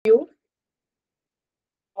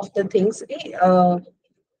of the things. Hey,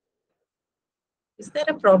 is there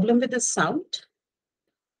a problem with the sound?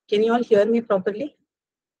 Can you all hear me properly?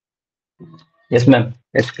 Yes, ma'am.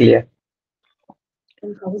 It's clear.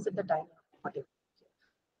 And how is it that I'm audible?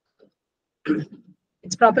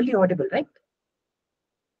 It's properly audible, right?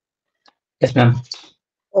 Yes, ma'am.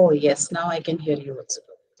 Oh, yes. Now I can hear you also.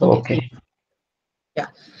 Okay. Okay. Yeah.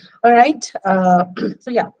 All right. So,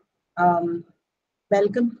 yeah.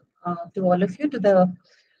 Welcome to all of you to the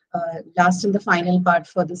last and the final part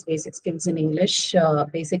for this basic skills in English,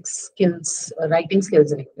 basic skills, writing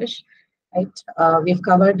skills in English. Right. We've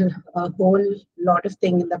covered a whole lot of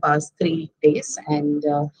things in the past 3 days, and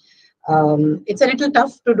it's a little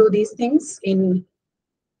tough to do these things in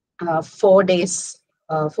 4 days.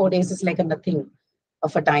 4 days is like a nothing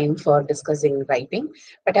of a time for discussing writing.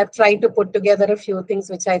 But I've tried to put together a few things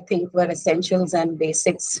which I think were essentials and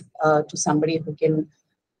basics to somebody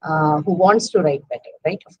who wants to write better,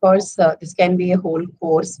 right? Of course, this can be a whole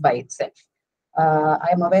course by itself.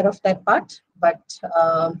 I'm aware of that part, but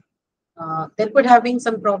there could have been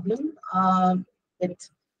some problem with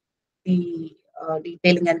the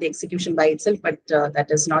detailing and the execution by itself, but that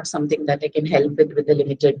is not something that I can help with the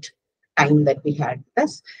limited time that we had with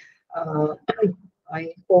us. Uh,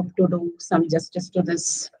 I hope to do some justice to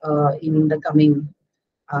this in the coming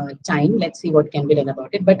time. Let's see what can be done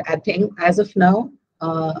about it. But I think as of now,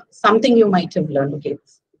 something you might have learned. Okay, it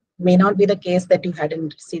may not be the case that you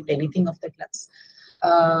hadn't received anything of the class.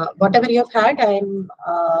 Whatever you have had,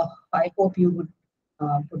 I hope you would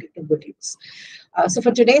put it to good use. So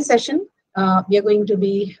for today's session, we are going to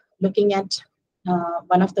be looking at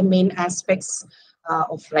one of the main aspects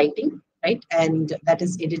of writing, right? And that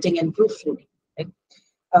is editing and proofreading. Right?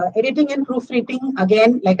 Editing and proofreading,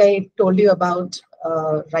 again, like I told you about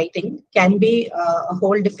writing, can be a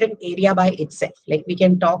whole different area by itself. Like we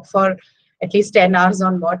can talk for at least 10 hours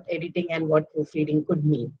on what editing and what proofreading could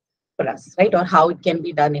mean for us, right? Or how it can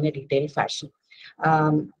be done in a detailed fashion.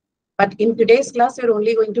 But in today's class, we're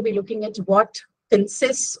only going to be looking at what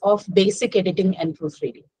consists of basic editing and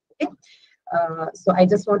proofreading. Okay? So I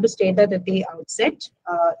just want to state that at the outset.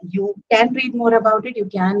 You can read more about it. You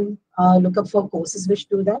can look up for courses which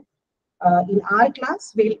do that. In our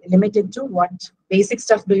class, we'll limit it to what basic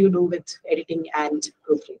stuff do you do with editing and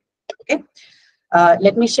proofreading. Okay.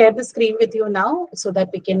 Let me share the screen with you now so that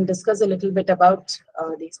we can discuss a little bit about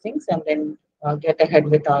these things and then get ahead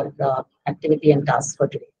with our activity and tasks for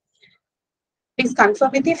today. Please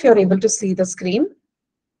confirm with me if you're able to see the screen.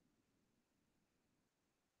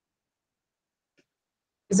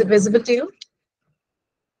 Is it visible to you?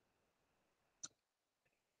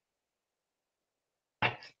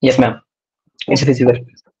 Yes, ma'am. It's Okay. visible.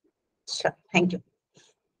 Sure. Thank you.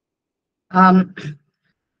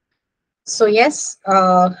 So yes,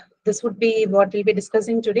 this would be what we'll be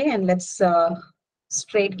discussing today, and let's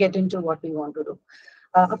straight get into what we want to do.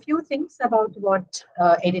 A few things about what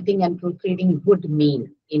editing and proofreading would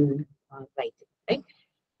mean in writing, right?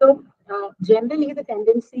 So generally, the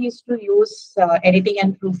tendency is to use editing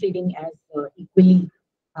and proofreading as equally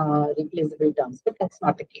replaceable terms, but that's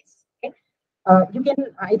not the case. Okay? You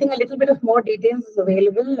can, I think, a little bit of more details is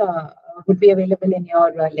available, would be available in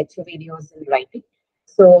your lecture videos in writing.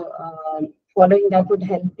 So following that would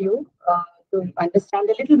help you to understand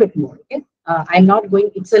a little bit more. Okay, I'm not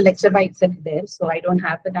going. It's a lecture by itself there, so I don't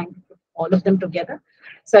have the time to put all of them together.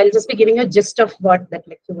 So I'll just be giving a gist of what that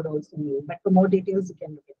lecture would also mean. But for more details, you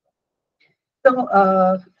can look at it. So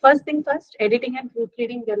first thing first, editing and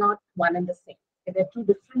proofreading, they're not one and the same. They're two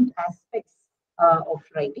different aspects of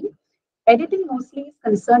writing. Editing mostly is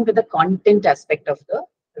concerned with the content aspect of the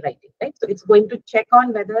writing, right? So it's going to check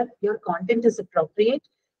on whether your content is appropriate.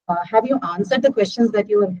 Have you answered the questions that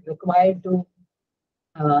you are required to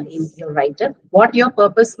in your writer? What your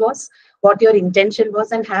purpose was, what your intention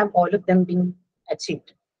was, and have all of them been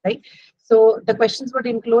achieved, right? So the questions would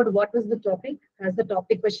include what was the topic? Has the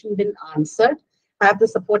topic question been answered? Have the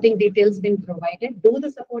supporting details been provided? Do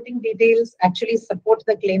the supporting details actually support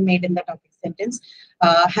the claim made in the topic sentence?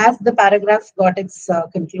 Has the paragraph got its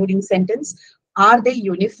concluding sentence? Are they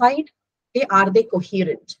unified? Are they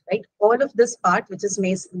coherent? Right? All of this part, which is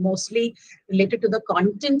mostly related to the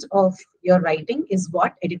content of your writing, is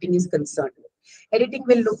what editing is concerned with. Editing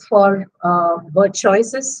will look for word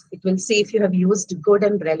choices. It will see if you have used good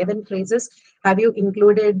and relevant phrases. Have you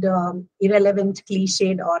included irrelevant,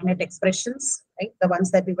 cliched, ornate expressions, right? The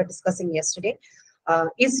ones that we were discussing yesterday.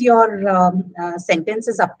 Is your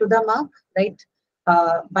sentences up to the mark, right?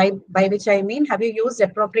 By which I mean, have you used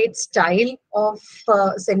appropriate style of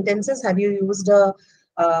sentences? Have you used a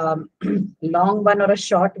long one or a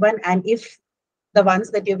short one? And if the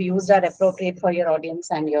ones that you've used are appropriate for your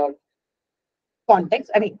audience and your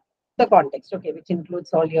context. I mean, the context, okay, which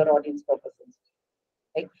includes all your audience purposes,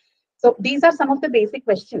 right? So these are some of the basic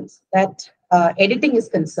questions that editing is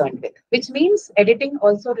concerned with, which means editing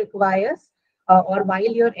also requires, or while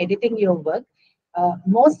you're editing your work,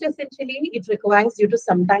 most essentially, it requires you to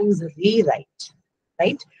sometimes rewrite,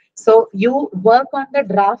 right? So you work on the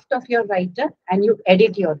draft of your writer and you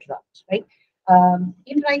edit your draft, right?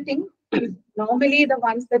 In writing, normally the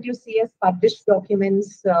ones that you see as published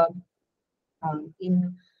documents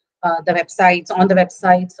in the websites, on the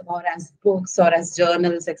websites, or as books or as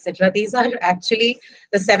journals, etc. These are actually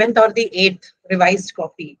the seventh or the eighth revised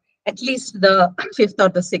copy, at least the fifth or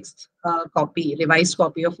the sixth copy, revised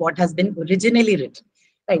copy of what has been originally written.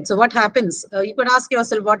 Right. So what happens? You could ask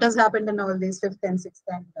yourself, what has happened in all these fifth and sixth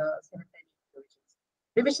and seventh and eighth revisions?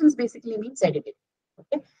 Revisions basically means editing.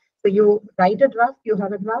 Okay. So you write a draft, you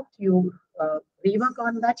have a draft, you rework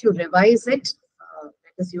on that, you revise it,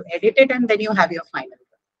 that is, you edit it, and then you have your final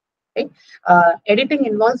draft. Right? Editing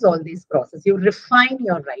involves all these processes. You refine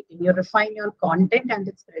your writing, you refine your content and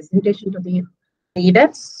its presentation to the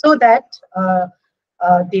readers so that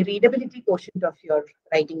the readability quotient of your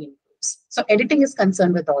writing improves. So editing is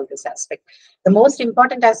concerned with all this aspect. The most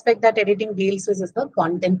important aspect that editing deals with is the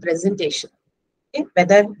content presentation. Okay?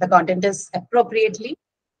 Whether the content is appropriately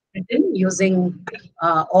written using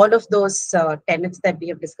all of those tenets that we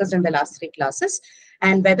have discussed in the last three classes,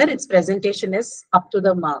 and whether its presentation is up to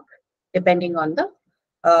the mark, depending on the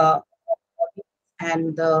uh,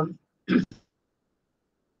 and the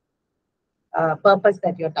purpose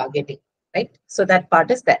that you're targeting, right? So that part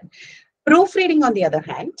is there. Proofreading, on the other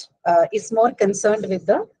hand, is more concerned with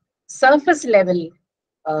the surface level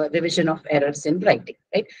revision of errors in writing,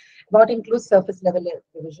 right? What includes surface level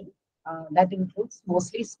revision? That includes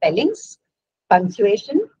mostly spellings,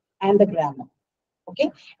 punctuation, and the grammar.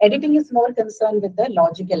 Okay, editing is more concerned with the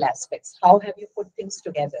logical aspects. How have you put things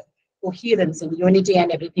together? Coherence and unity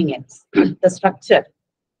and everything else. The structure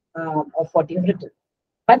of what you've written.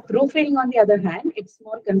 But proofreading, on the other hand, it's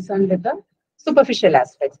more concerned with the superficial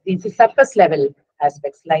aspects, these surface level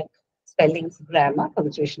aspects like spellings, grammar,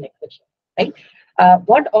 punctuation, etc. Right?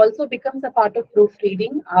 What also becomes a part of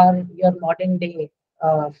proofreading are your modern day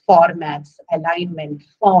formats, alignment,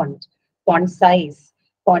 font size,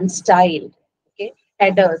 font style, okay,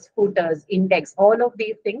 headers, footers, index, all of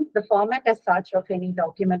these things. The format as such of any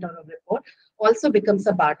document or a report also becomes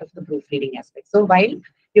a part of the proofreading aspect. So while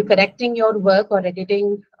you're correcting your work or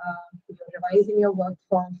editing, you're revising your work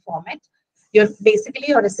format, you're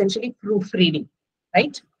basically or essentially proofreading,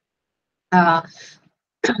 right? Uh,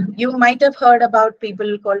 you might have heard about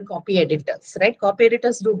people called copy editors, right? Copy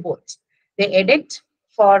editors do both. They edit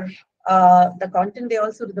for the content, they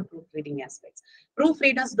also do the proofreading aspects.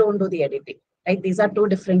 Proofreaders don't do the editing, right? These are two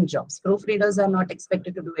different jobs. Proofreaders are not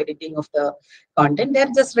expected to do editing of the content.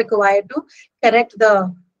 They're just required to correct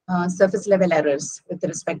the surface level errors with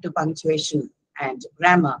respect to punctuation and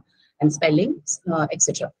grammar and spelling,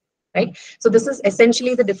 etc. Right? So this is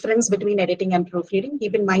essentially the difference between editing and proofreading.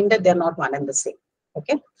 Keep in mind that they're not one and the same.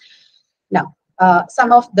 Okay. Now,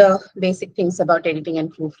 some of the basic things about editing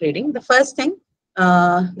and proofreading. The first thing,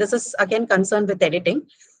 this is again concerned with editing.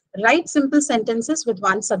 Write simple sentences with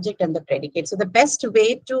one subject and the predicate. So the best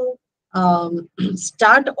way to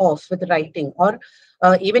start off with writing, or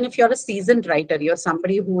even if you're a seasoned writer, you're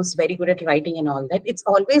somebody who's very good at writing and all that, it's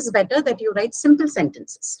always better that you write simple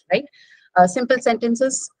sentences, right? Simple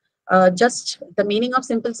sentences, just the meaning of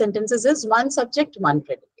simple sentences is one subject, one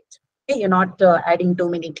predicate. Okay, you're not adding too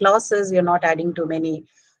many clauses, you're not adding too many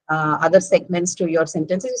other segments to your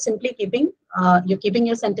sentences. You're simply you're keeping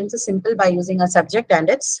your sentences simple by using a subject and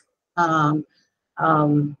its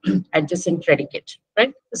adjacent predicate,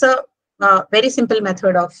 right? It's a very simple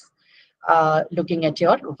method of looking at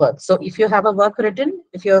your work. So if you have a work written,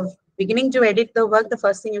 if you're beginning to edit the work, the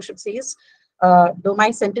first thing you should see is, do my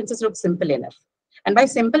sentences look simple enough? And by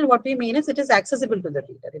simple, what we mean is it is accessible to the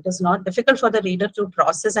reader. It is not difficult for the reader to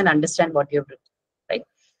process and understand what you've written, right?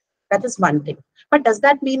 That is one thing. But does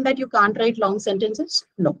that mean that you can't write long sentences?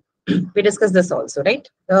 No. We discussed this also, right?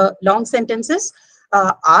 The long sentences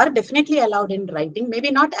are definitely allowed in writing,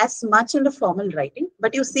 maybe not as much in the formal writing,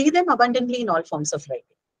 but you see them abundantly in all forms of writing.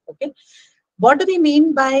 Okay. What do we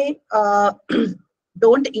mean by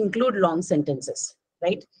don't include long sentences,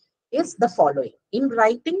 right? Is the following. In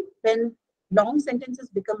writing, when long sentences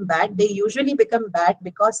become bad, they usually become bad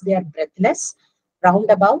because they are breathless,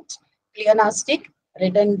 roundabout, pleonastic,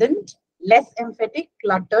 redundant, less emphatic,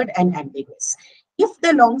 cluttered, and ambiguous. If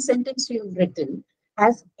the long sentence you've written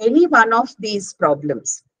has any one of these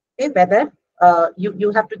problems, okay, whether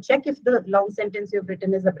You have to check if the long sentence you've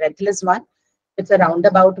written is a breathless one, it's a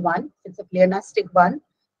roundabout one, it's a pleonastic one,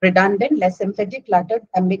 redundant, less emphatic, cluttered,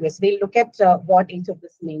 ambiguous. We'll look at what each of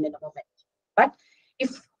this mean in a moment. But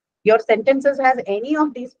if your sentences has any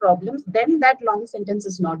of these problems, then that long sentence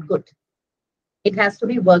is not good. It has to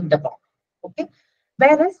be worked upon. Okay.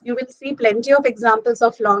 Whereas you will see plenty of examples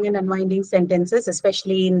of long and unwinding sentences,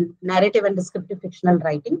 especially in narrative and descriptive fictional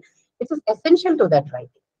writing, which is essential to that writing.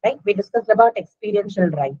 Right? We discussed about experiential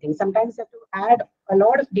writing. Sometimes you have to add a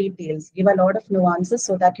lot of details, give a lot of nuances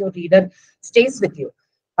so that your reader stays with you,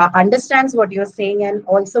 understands what you're saying, and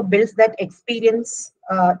also builds that experience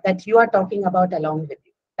that you are talking about along with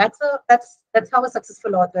you. That's how a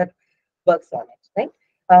successful author works on it,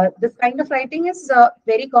 right? This kind of writing is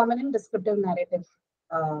very common in descriptive narrative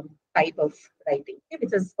type of writing, okay,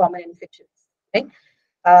 which is common in fiction, right?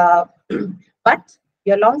 Uh, but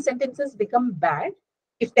your long sentences become bad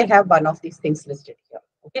if they have one of these things listed here.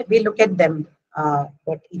 Okay, we look at them,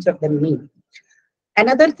 what each of them mean.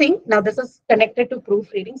 Another thing, now this is connected to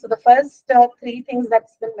proofreading. So the first three things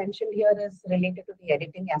that's been mentioned here is related to the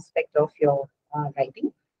editing aspect of your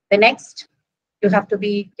writing. The next, you have to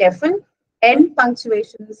be careful. End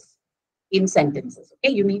punctuations in sentences.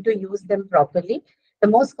 Okay, you need to use them properly. The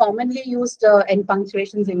most commonly used end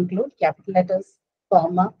punctuations include capital letters,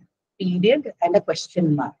 comma, period, and a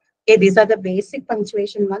question mark. Okay, these are the basic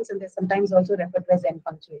punctuation ones, and they're sometimes also referred to as end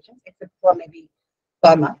punctuations, except for maybe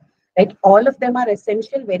comma. Right, all of them are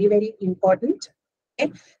essential, very very important.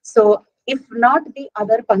 Okay, so if not the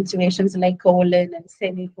other punctuations like colon and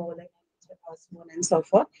semicolon and so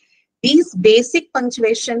forth, these basic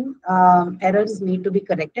punctuation errors need to be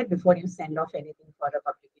corrected before you send off anything for a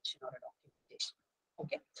publication or a documentation.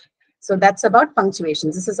 Okay, so that's about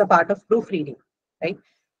punctuations. This is a part of proofreading, right?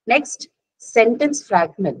 Next, sentence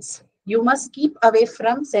fragments. You must keep away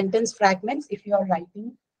from sentence fragments if you are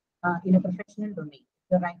writing in a professional domain.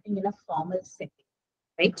 You're writing in a formal setting,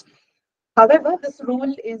 right? However, this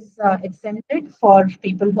rule is exempted for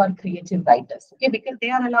people who are creative writers, okay, because they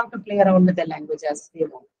are allowed to play around with the language as they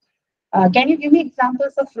want. Can you give me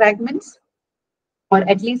examples of fragments? Or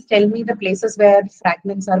at least tell me the places where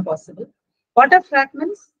fragments are possible. What are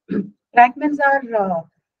fragments? Fragments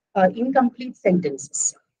are incomplete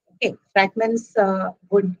sentences. Okay, fragments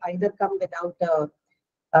would either come without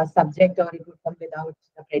a subject or it would come without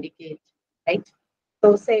a predicate, right?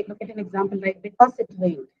 So, say, look at an example like because it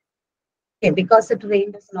rained. Okay, because it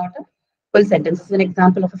rained is not a full sentence. It's an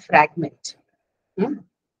example of a fragment. Hmm?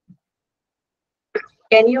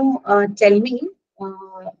 Can you tell me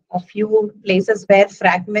a few places where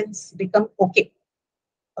fragments become okay?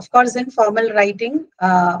 Of course, in formal writing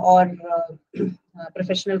or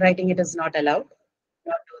professional writing, it is not allowed.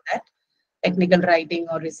 Not do that. Technical writing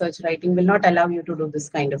or research writing will not allow you to do this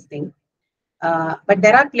kind of thing. But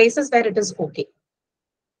there are places where it is okay.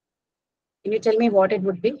 Can you tell me what it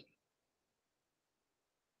would be?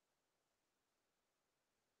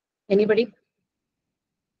 Anybody?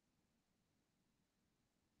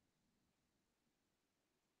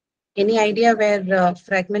 Any idea where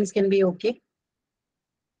fragments can be okay?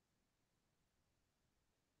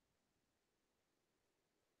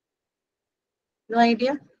 No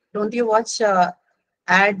idea? Don't you watch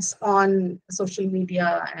ads on social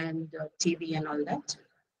media and TV and all that?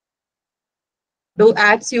 Do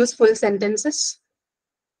ads use full sentences?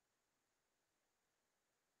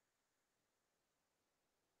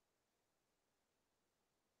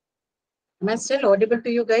 Am I still audible to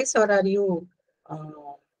you guys, or are you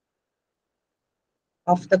uh,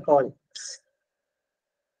 off the call?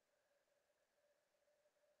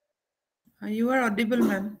 You are audible,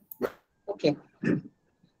 ma'am. Okay.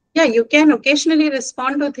 Yeah, you can occasionally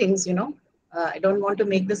respond to things, you know. I don't want to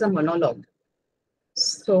make this a monologue.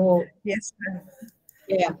 So, Yes, ma'am.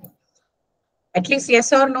 yeah, at least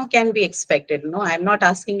yes or no can be expected. No, I'm not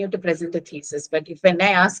asking you to present a thesis, but if when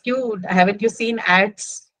I ask you, haven't you seen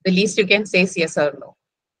ads? The least you can say is yes or no.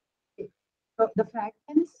 So the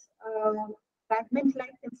fragments,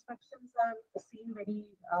 fragment-like instructions are seen very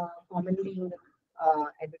commonly in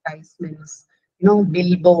advertisements, you know,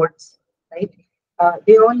 billboards, right?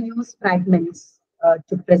 They all use fragments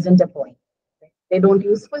to present a point. Right? They don't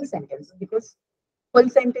use full sentences because full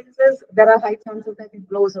sentences, there are high chances that it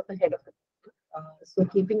blows off the head of the people. So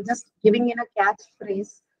keeping just giving in a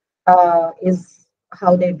catchphrase is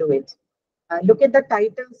how they do it. Look at the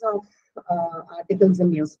titles of articles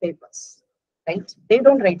in newspapers, right? They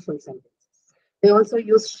don't write full sentences. They also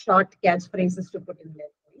use short catchphrases to put in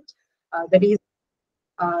their point. The reason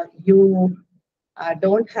you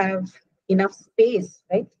don't have enough space,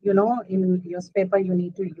 right? You know, in newspaper, you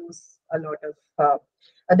need to use a lot of.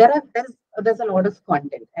 There's there's a lot of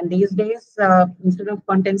content. And these days, instead of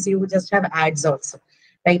contents, you just have ads also.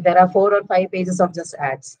 Right? There are 4 or 5 pages of just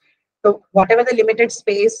ads. So whatever the limited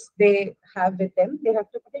space they have with them, they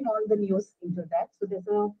have to put in all the news into that. So there's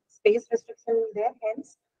a space restriction there.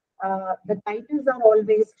 Hence, the titles are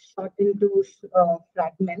always short into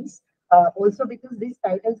fragments. Also because these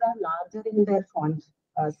titles are larger in their font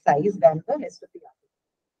size than the rest of the article.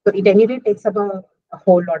 So it anyway takes up a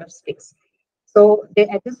whole lot of space. So they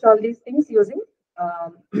adjust all these things using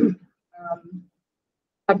um,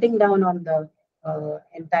 cutting down on the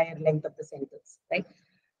entire length of the sentence, right?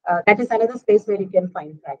 That is another space where you can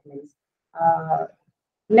find fragments. Uh,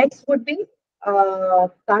 Next would be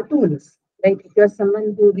cartoons, right? If you're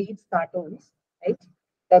someone who reads cartoons, right,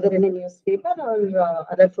 whether in a newspaper or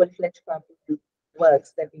other full-fledged cartoon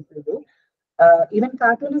works that people do, even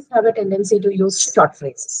cartoonists have a tendency to use short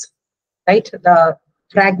phrases, right? The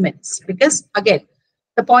fragments, because again,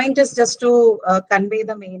 the point is just to convey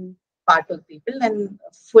the main part to people, and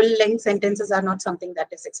full-length sentences are not something that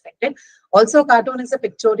is expected. Also, cartoon is a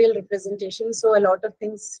pictorial representation, so a lot of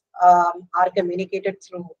things are communicated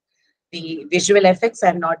through the visual effects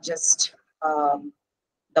and not just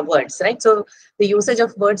the words, right? So the usage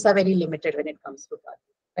of words are very limited when it comes to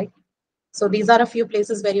cartoon, right? So these are a few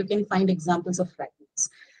places where you can find examples of fragments.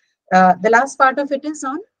 The last part of it is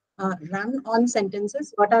on run-on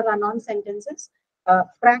sentences. What are run-on sentences?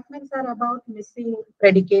 Fragments are about missing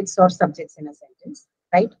predicates or subjects in a sentence,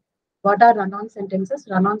 right? What are run-on sentences?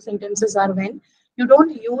 Run-on sentences are when you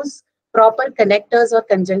don't use proper connectors or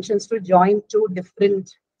conjunctions to join two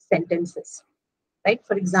different sentences, right?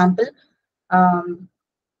 For example, um,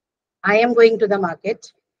 I am going to the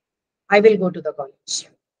market. I will go to the college.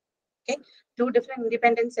 Okay, two different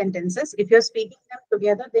independent sentences. If you're speaking them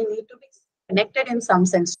together, they need to be connected in some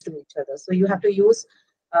sense to each other. So you have to use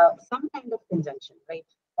some kind of conjunction, right?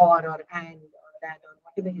 Or and or that or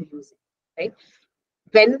whatever you're using, right?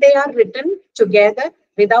 When they are written together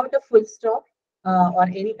without a full stop or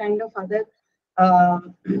any kind of other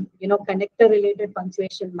connector related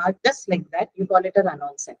punctuation mark, just like that, you call it a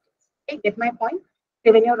run-on sentence. Okay, get my point?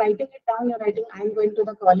 So when you're writing it down, you're writing I'm going to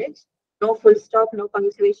the college, no full stop, no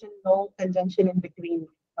punctuation, no conjunction in between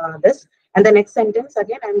this, and the next sentence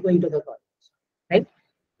again, I'm going to the college, right?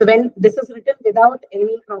 So when this is written without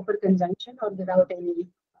any proper conjunction or without any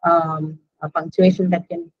punctuation that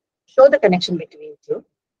can show the connection between two,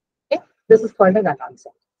 okay, this is called a run-on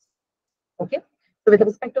sentence. Okay, so with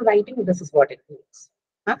respect to writing, this is what it means.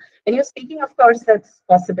 When you're speaking, of course, that's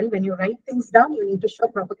possible. When you write things down, you need to show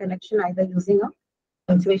proper connection either using a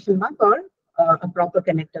punctuation mark or a proper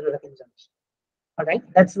connector or a conjunction. All right,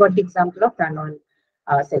 that's what the example of run-on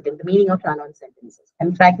sentence, the meaning of run-on sentences.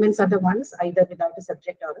 And fragments are the ones either without a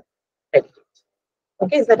subject or a predicate.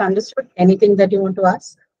 Okay, is that understood? Anything that you want to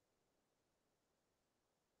ask?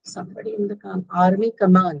 Somebody in the army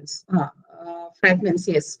commands. Fragments,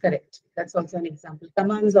 yes, correct. That's also an example.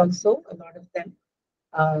 Commands also, a lot of them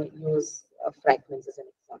use fragments as an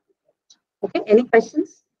example. Okay, any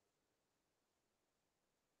questions?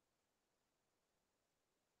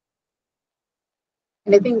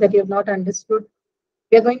 Anything that you have not understood?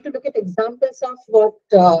 We are going to look at examples of what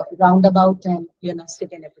roundabout and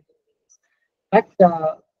stick and everything means. But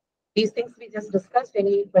these things we just discussed.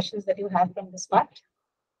 Any questions that you have from this part?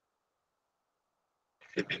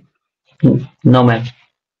 No, ma'am.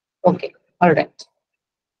 Okay, all right.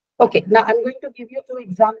 Okay, now I'm going to give you two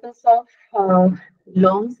examples of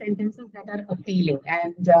long sentences that are appealing,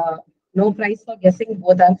 and no prize for guessing.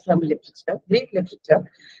 Both are from literature, great literature.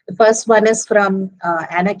 The first one is from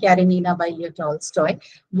Anna Karenina by Leo Tolstoy,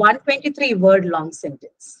 123 word long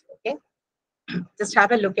sentence. Okay, just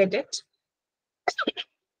have a look at it.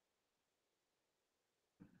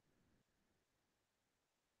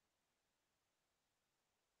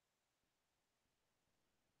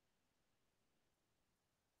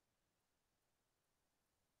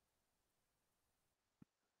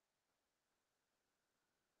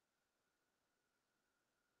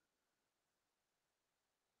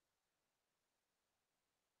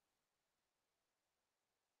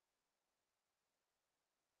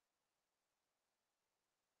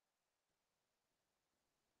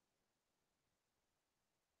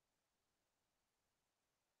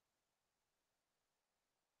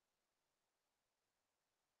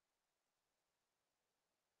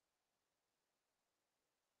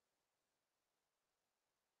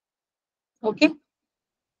 Okay,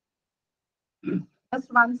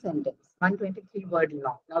 just one sentence, 123 word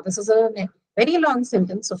long. Now, this is a very long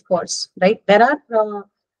sentence, of course, right? There are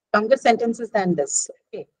longer sentences than this.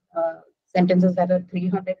 Okay, sentences that are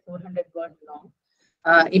 300, 400 word long.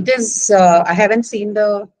 It is, I haven't seen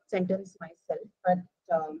the sentence myself, but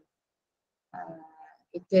um, uh,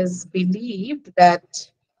 it is believed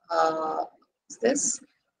that this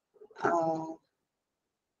uh,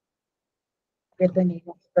 with the name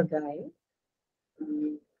of the guy.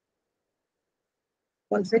 Um,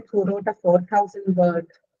 was it who wrote a 4,000 word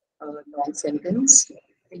long sentence? I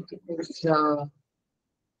think it is.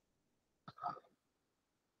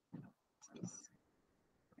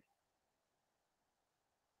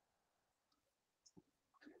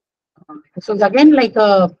 So it's again like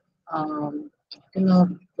a you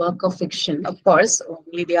know work of fiction. Of course,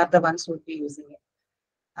 only they are the ones who would be using it.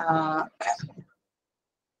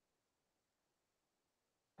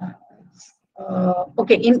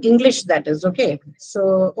 Okay, in English that is okay.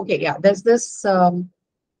 So okay, yeah, there's this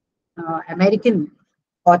American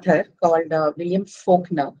author called William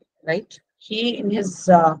Faulkner, right? He in his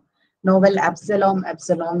novel Absalom,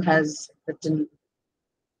 Absalom has written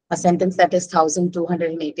a sentence that is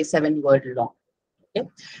 1,287 word long. Okay,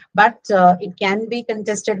 but it can be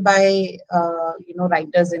contested by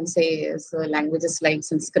writers in say languages like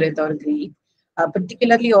Sanskrit or Greek,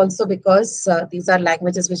 particularly also because these are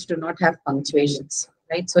languages which do not have punctuations,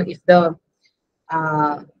 right? So if the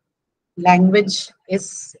uh, language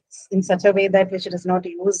is in such a way that which does not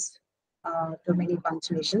use too many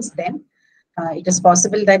punctuations, then it is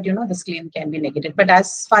possible that this claim can be negated. But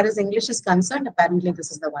as far as English is concerned, apparently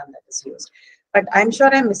this is the one that is used. But I'm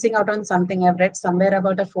sure I'm missing out on something. I've read somewhere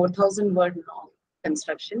about a 4,000 word long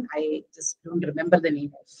construction. I just don't remember the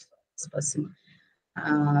name of this person.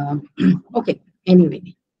 Uh, okay.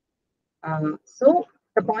 Anyway, so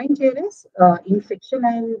the point here is in fiction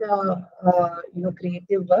and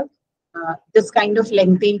creative work, this kind of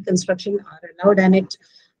lengthy construction are allowed, and it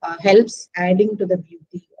helps adding to the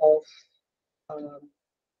beauty of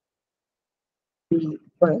the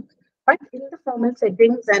work. But in the formal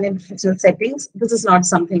settings and in fictional settings, this is not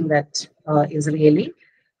something that is really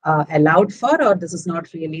allowed for, or this is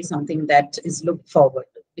not really something that is looked forward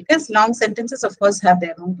to. Because long sentences, of course, have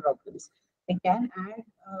their own problems. They can add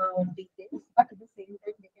details, but at the same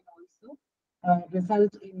time, they can also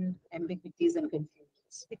result in ambiguities and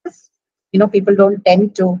confusions. Because people don't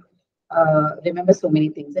tend to remember so many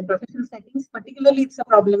things. In professional settings, particularly, it's a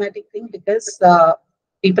problematic thing because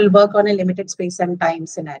people work on a limited space and time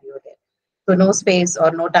scenario there. So no space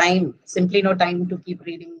or no time, simply no time to keep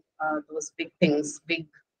reading those big things, big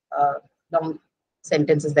uh, long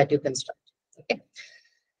sentences that you construct. Okay,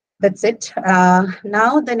 that's it.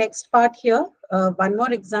 Now the next part here, one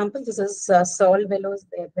more example. This is Saul Bellows'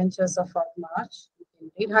 The Adventures of March. You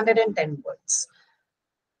can read 110 words.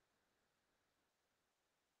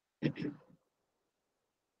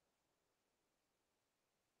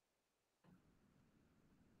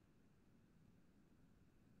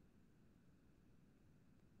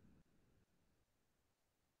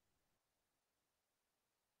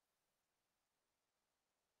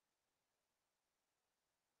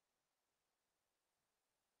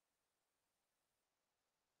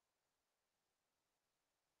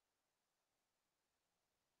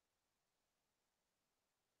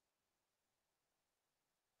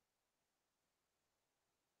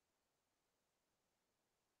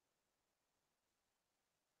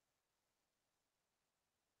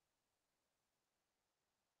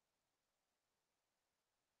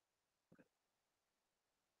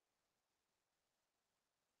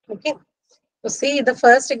 Okay. So see, the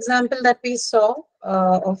first example that we saw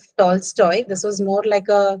of Tolstoy, this was more like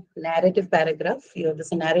a narrative paragraph.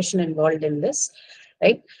 There's a narration involved in this,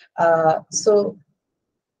 right? So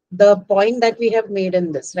the point that we have made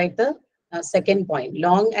in this, right? The second point,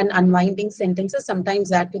 long and unwinding sentences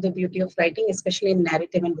sometimes add to the beauty of writing, especially in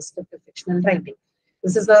narrative and descriptive fictional writing.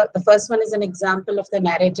 This is the first one is an example of the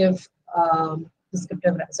narrative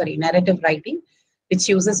writing, which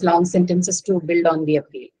uses long sentences to build on the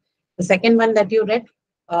appeal. The second one that you read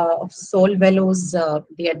of Saul Bellows,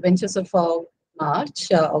 The Adventures of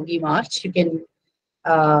Augie March, you can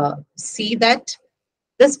see that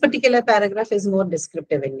this particular paragraph is more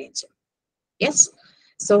descriptive in nature. Yes.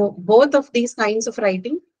 So both of these kinds of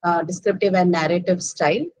writing, descriptive and narrative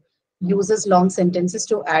style, uses long sentences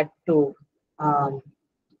to add to um,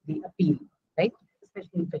 the appeal, right?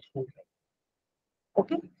 Especially in fictional writing.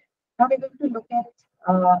 Okay. Now we're going to look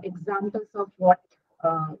at examples of what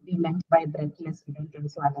we meant by breathless debate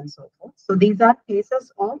and so on and so forth. So these are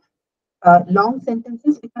cases of long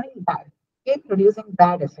sentences becoming bad, okay, producing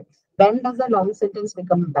bad effects. When does a long sentence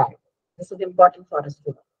become bad? This is important for us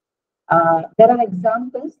to know. There are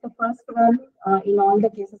examples. The first one in all the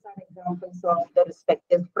cases are examples of the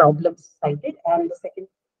respective problems cited, and the second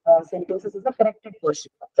sentence is a corrected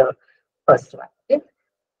version of the first one. Okay?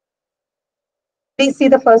 Please see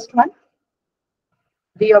the first one.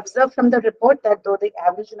 We observe from the report that though the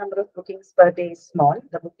average number of bookings per day is small,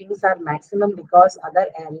 the bookings are maximum because other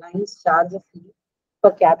airlines charge a fee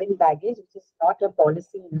for cabin baggage, which is not a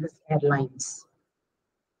policy in this airlines.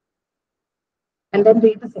 And then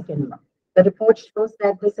read the second one. The report shows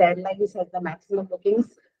that this airlines has the maximum bookings,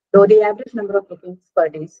 though the average number of bookings per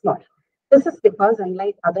day is small. This is because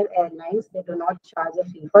unlike other airlines, they do not charge a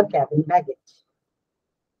fee for cabin baggage.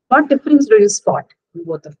 What difference do you spot in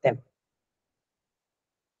both of them?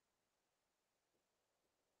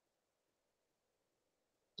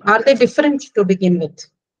 Are they different to begin with?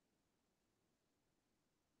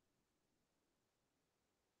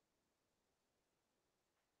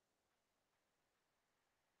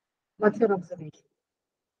 What's your observation?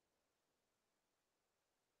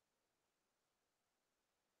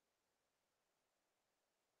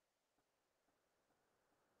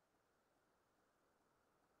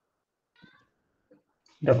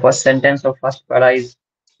 The first sentence of first para is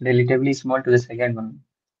relatively small to the second one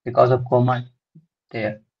because of comma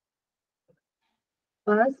there.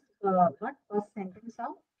 First, what first sentence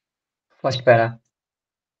of? First para.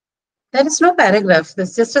 There is no paragraph.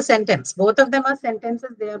 There's just a sentence. Both of them are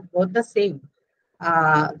sentences. They are both the same.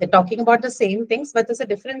 They're talking about the same things, but there's a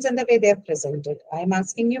difference in the way they are presented. I'm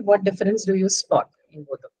asking you, what difference do you spot in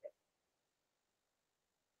both of them?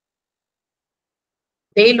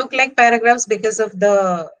 They look like paragraphs because of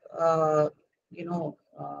the,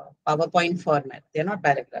 PowerPoint format. They're not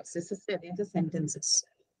paragraphs. They're just sentences.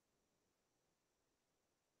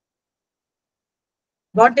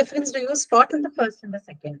 What difference do you spot in the first and the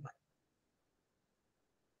second one?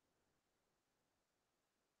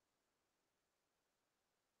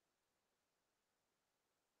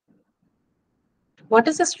 What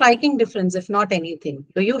is a striking difference, if not anything?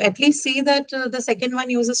 Do you at least see that the second one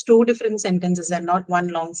uses two different sentences and not one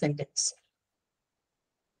long sentence?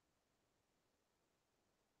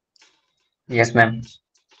 Yes, ma'am.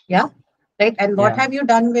 Yeah, right. And what Yeah. have you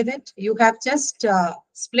done with it? You have just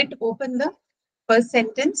split open the first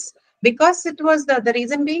sentence because it was the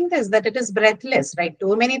reason being this, that it is breathless, right?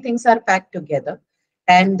 Too many things are packed together,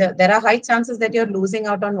 and there are high chances that you're losing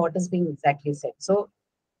out on what is being exactly said. So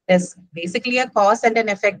there's basically a cause and an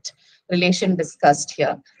effect relation discussed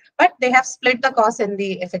here, but they have split the cause and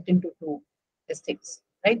the effect into two things,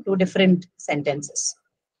 right? Two different sentences,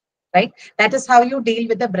 right? That is how you deal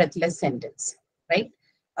with the breathless sentence, right?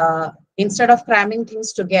 Instead of cramming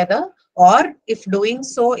things together, or if doing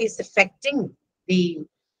so is affecting the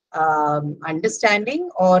understanding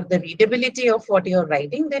or the readability of what you're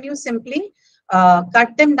writing, then you simply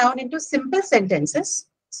cut them down into simple sentences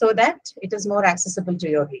so that it is more accessible to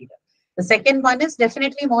your reader. The second one is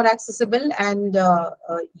definitely more accessible and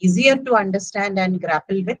easier to understand and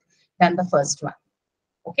grapple with than the first one.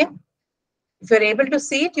 Okay. If you're able to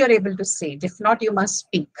see it, you're able to see it. If not, you must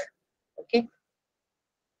speak. Okay.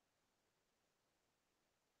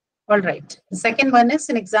 All right. The second one is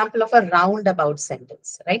an example of a roundabout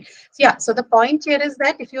sentence, right? So, yeah. So the point here is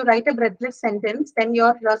that if you write a breathless sentence, then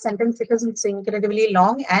your sentence becomes incredibly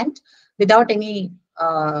long and without any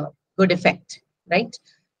good effect, right?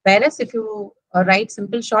 Whereas if you write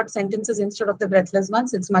simple short sentences instead of the breathless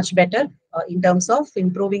ones, it's much better in terms of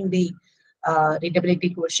improving the readability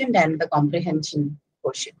quotient and the comprehension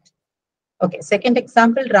quotient. Okay, second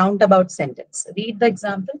example, roundabout sentence. Read the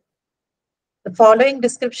example. The following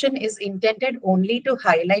description is intended only to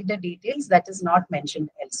highlight the details that is not mentioned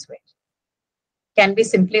elsewhere. Can be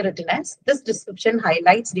simply written as, this description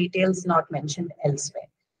highlights details not mentioned elsewhere.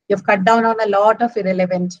 You've cut down on a lot of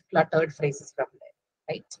irrelevant cluttered phrases from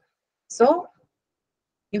there, right? So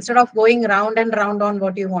instead of going round and round on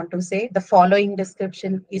what you want to say, the following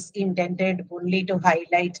description is intended only to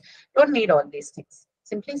highlight. Don't need all these things.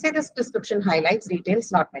 Simply say this description highlights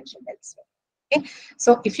details not mentioned elsewhere. Okay.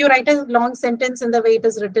 So if you write a long sentence in the way it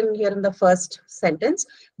is written here in the first sentence,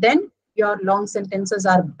 then your long sentences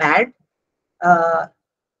are bad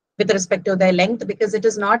with respect to their length because it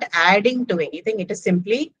is not adding to anything. It is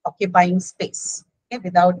simply occupying space, okay,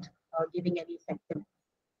 without giving any effective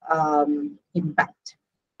impact,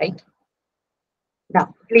 right?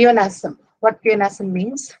 Now, pleonasm. What pleonasm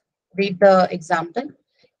means? Read the example.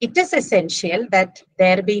 It is essential that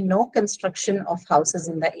there be no construction of houses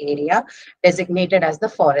in the area designated as the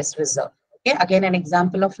forest reserve. Okay, again, an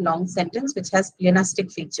example of long sentence which has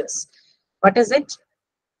pleonastic features. What is it?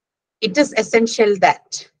 It is essential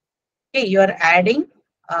that. Okay, you are adding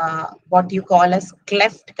what you call as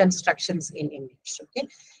cleft constructions in English. Okay,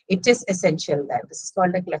 it is essential that this is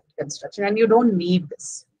called a cleft construction, and you don't need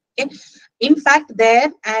this. Okay, in fact,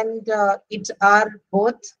 there and it are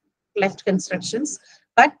both cleft constructions,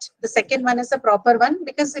 But the second one is a proper one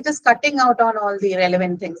because it is cutting out on all the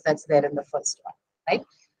relevant things that's there in the first one, right?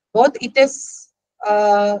 Both it is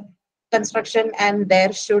construction and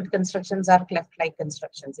there should constructions are cleft-like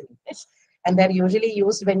constructions in English. And they're usually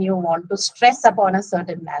used when you want to stress upon a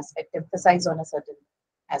certain aspect, emphasize on a certain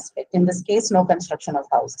aspect. In this case, no construction of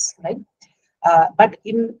houses, right? But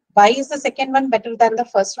in why is the second one better than the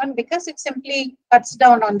first one? Because it simply cuts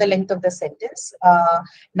down on the length of the sentence,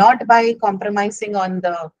 not by compromising on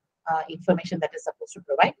the information that is supposed to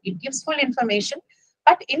provide. It gives full information,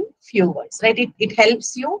 but in few words, right? It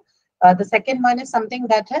helps you. The second one is something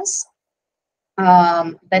that has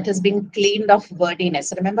been cleaned of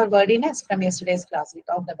wordiness. Remember wordiness from yesterday's class? We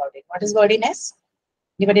talked about it. What is wordiness?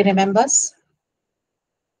 Anybody remembers?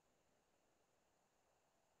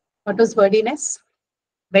 What was wordiness?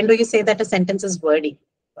 When do you say that a sentence is wordy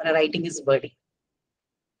or a writing is wordy?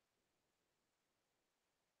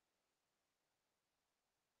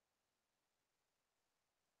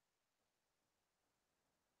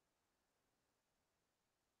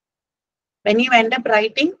 When you end up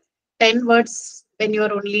writing 10 words when you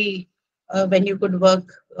are only, when you could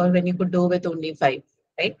work or when you could do with only 5,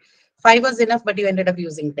 right? 5 was enough, but you ended up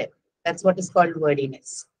using 10. That's what is called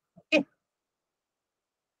wordiness. Okay.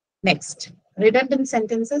 Next, redundant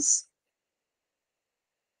sentences.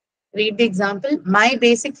 Read the example. My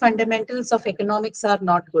basic fundamentals of economics are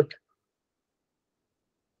not good.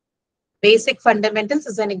 Basic fundamentals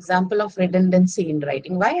is an example of redundancy in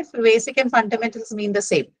writing. Why? If basic and fundamentals mean the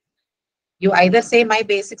same. You either say my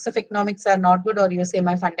basics of economics are not good or you say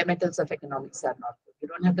my fundamentals of economics are not good. You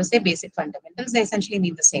don't have to say basic fundamentals. They essentially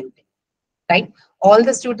mean the same thing, right? All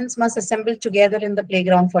the students must assemble together in the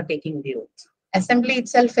playground for taking the oath. Assembly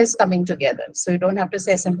itself is coming together. So you don't have to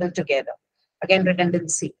say assemble together. Again,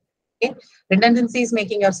 redundancy. Okay? Redundancy is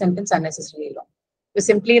making your sentence unnecessarily long. You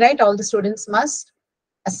simply write all the students must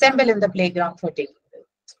assemble in the playground for taking the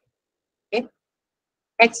oath. Okay?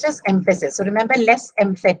 Next is emphasis. So remember, less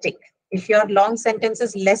emphatic. If your long sentence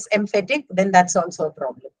is less emphatic, then that's also a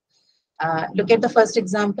problem. Look at the first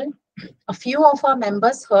example. A few of our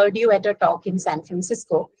members heard you at a talk in San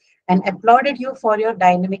Francisco and applauded you for your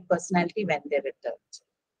dynamic personality when they returned.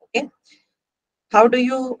 Okay. How do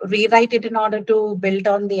you rewrite it in order to build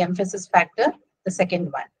on the emphasis factor? The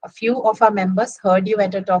second one. A few of our members heard you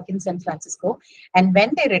at a talk in San Francisco and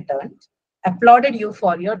when they returned, applauded you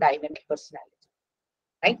for your dynamic personality.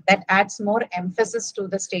 Right? That adds more emphasis to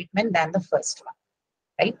the statement than the first one,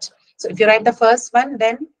 right? So if you write the first one,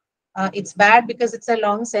 then it's bad because it's a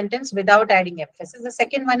long sentence without adding emphasis. The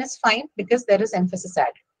second one is fine because there is emphasis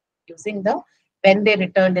added using the when they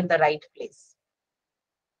returned in the right place.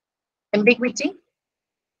 Ambiguity.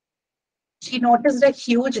 She noticed a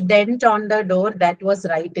huge dent on the door that was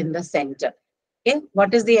right in the center. Okay,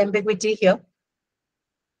 what is the ambiguity here?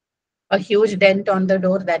 A huge dent on the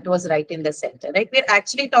door that was right in the center, right? We're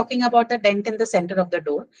actually talking about a dent in the center of the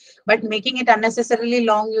door, but making it unnecessarily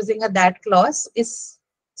long using a that clause is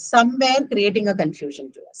somewhere creating a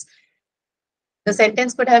confusion to us. The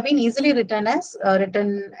sentence could have been easily written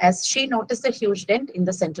as she noticed a huge dent in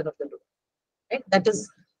the center of the door, right? That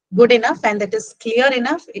is good enough and that is clear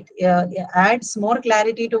enough. It adds more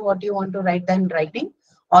clarity to what you want to write than writing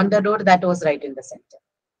on the door that was right in the center.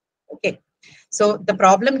 Okay. So the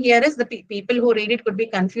problem here is the people who read it could be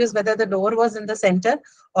confused whether the door was in the center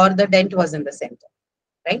or the dent was in the center,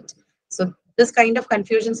 right? So this kind of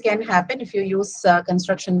confusions can happen if you use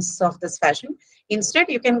constructions of this fashion. Instead,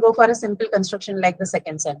 you can go for a simple construction like the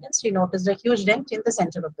second sentence. You noticed a huge dent in the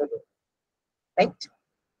center of the door, right?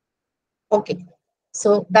 Okay.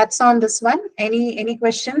 So that's on this one. Any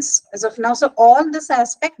questions as of now? So all this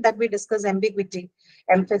aspect that we discuss, ambiguity,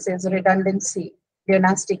 emphasis, redundancy,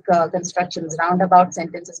 pleonastic constructions, roundabout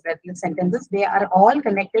sentences, breathless sentences, they are all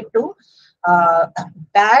connected to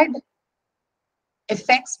bad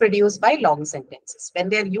effects produced by long sentences. When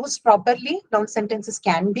they're used properly, long sentences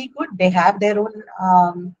can be good. They have their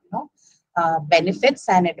own benefits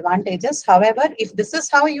and advantages. However, if this is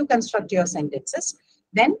how you construct your sentences,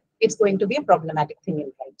 then it's going to be a problematic thing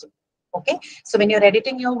in writing. Okay, so when you're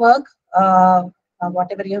editing your work,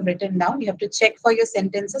 whatever you have written down, you have to check for your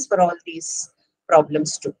sentences for all these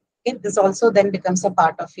problems too. Okay, this also then becomes a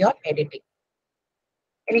part of your editing.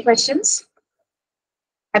 Any questions?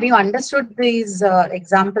 Have you understood these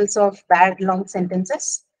examples of bad long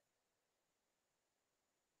sentences?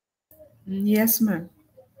 Yes, ma'am.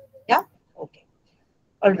 Yeah. Okay.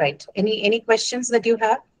 All right. Any questions that you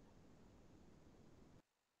have?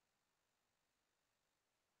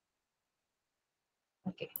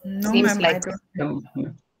 Okay. No, Seems ma'am, like I don't.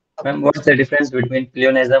 So, ma'am, what's the difference between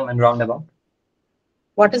pleonasm and roundabout?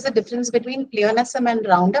 What is the difference between pleonasm and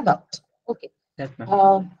roundabout? Okay. Yes,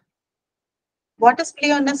 ma'am. What is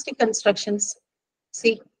pleonastic constructions?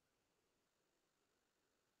 See,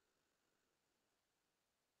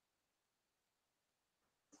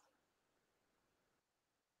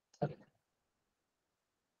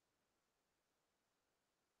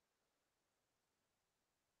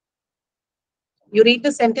 you read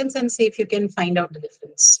the sentence and see if you can find out the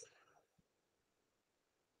difference.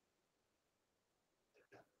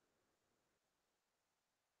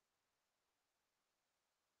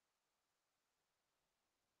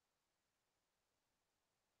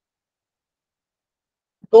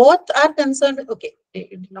 Both are concerned. Okay,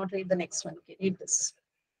 you did not read the next one. Okay, read this.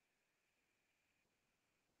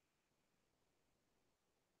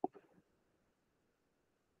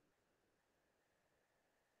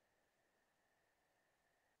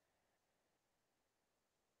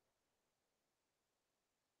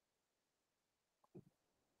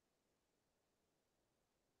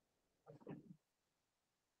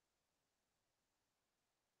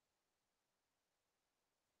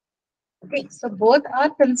 Okay, so both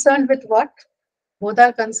are concerned with what? Both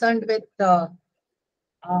are concerned with uh,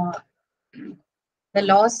 the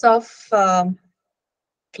loss of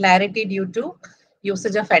clarity due to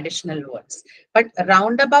usage of additional words. But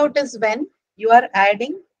roundabout is when you are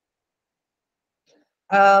adding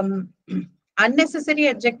um, unnecessary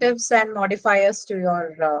adjectives and modifiers to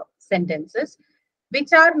your sentences,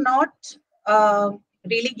 which are not uh,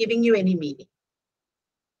 really giving you any meaning,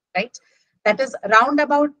 right? That is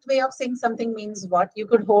roundabout way of saying something means what? You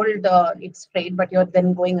could hold it straight, but you're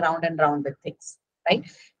then going round and round with things, right?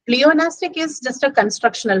 Pleonastic is just a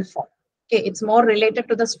constructional form. Okay, it's more related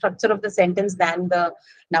to the structure of the sentence than the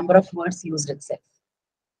number of words used itself.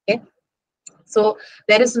 Okay, so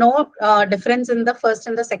there is no difference in the first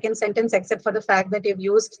and the second sentence except for the fact that you've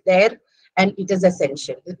used there and it is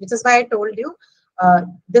essential, which is why I told you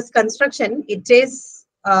this construction, it is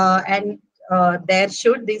and there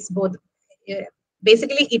should, these both, uh,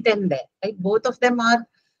 basically it and there, right? Both of them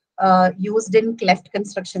are used in cleft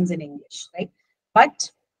constructions in English, right? But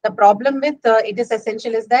the problem with it is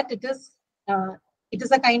essential is that uh, it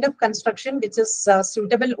is a kind of construction which is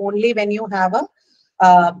suitable only when you have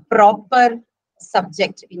a proper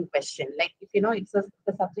subject in question. Like if you know it's the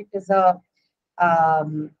subject is a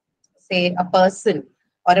say a person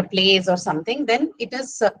or a place or something, then it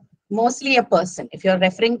is mostly a person. If you're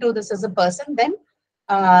referring to this as a person, then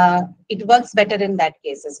it works better in that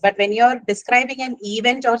cases. But when you're describing an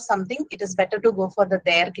event or something, it is better to go for the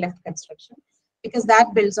there cleft construction because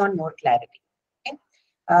that builds on more clarity. Okay?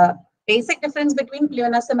 Uh, Basic difference between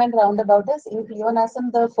pleonasm and roundabout is in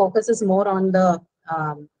pleonasm the focus is more on the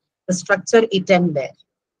structure it and there,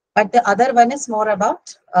 but the other one is more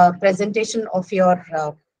about presentation of your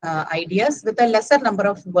ideas with a lesser number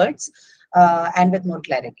of words and with more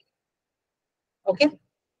clarity. Okay.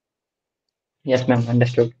 Yes, ma'am.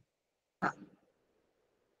 Understood.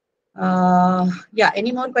 Yeah.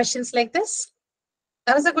 Any more questions like this?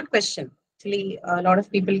 That was a good question. Actually, a lot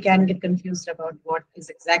of people can get confused about what is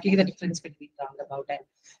exactly the difference between roundabout and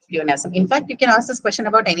pleonasm. In fact, you can ask this question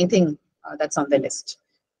about anything that's on the list.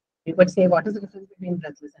 You could say, what is the difference between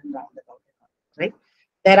breathless and roundabout? Right?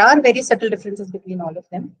 There are very subtle differences between all of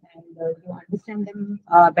them, and you understand them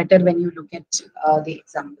better when you look at the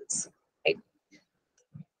examples. Right?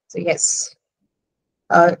 So yes.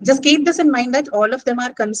 Just keep this in mind that all of them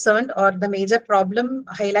are concerned, or the major problem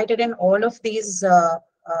highlighted in all of these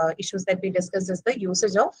issues that we discussed is the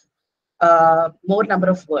usage of more number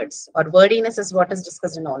of words, or wordiness is what is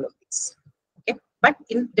discussed in all of these. Okay, but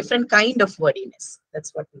in different kind of wordiness.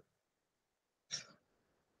 That's what we.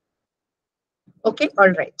 Okay,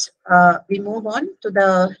 all right. We move on to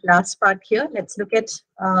the last part here. Let's look at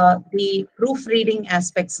the proofreading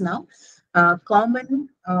aspects now. Common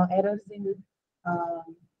errors in uh,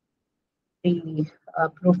 the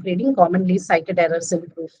proofreading, commonly cited errors in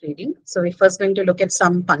proofreading. So we're first going to look at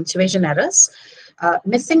some punctuation errors.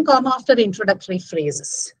 Missing comma after introductory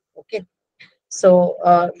phrases. Okay. So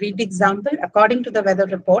read the example. According to the weather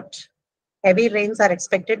report, heavy rains are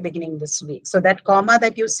expected beginning this week. So that comma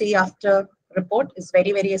that you see after report is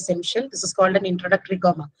very, very essential. This is called an introductory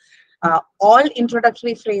comma. All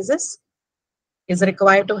introductory phrases is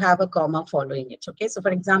required to have a comma following it. Okay. So for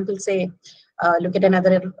example, say, look at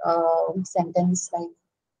another sentence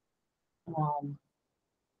like, um,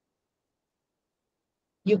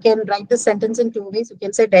 you can write the sentence in two ways. You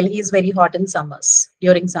can say Delhi is very hot in summers,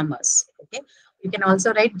 during summers. Okay. You can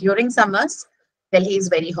also write during summers, Delhi is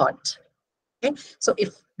very hot. Okay. So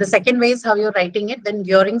if the second way is how you're writing it, then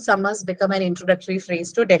during summers become an introductory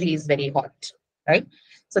phrase to Delhi is very hot. Right.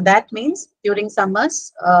 So that means during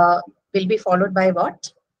summers will be followed by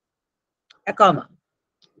what? A comma,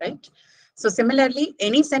 right? So similarly,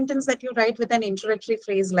 any sentence that you write with an introductory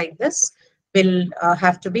phrase like this will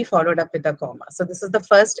have to be followed up with a comma. So this is the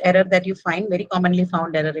first error that you find, very commonly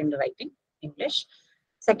found error in writing English.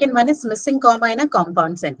 Second one is missing comma in a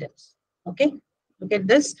compound sentence. Okay, look at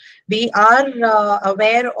this. We are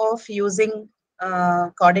aware of using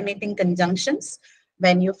coordinating conjunctions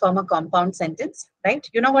when you form a compound sentence, right?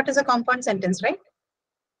 You know what is a compound sentence, right?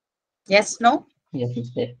 Yes, no?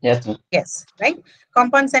 Yes, ma'am. Yes, right.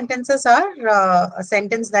 Compound sentences are a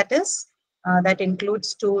sentence that is that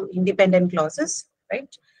includes two independent clauses, right?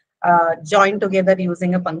 Joined together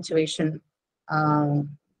using a punctuation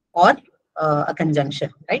or a conjunction,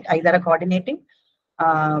 right? Either a coordinating,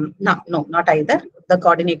 no, not either. The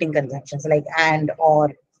coordinating conjunctions like and,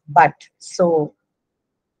 or, but, so,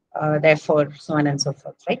 therefore, so on and so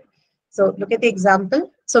forth, right? So look at the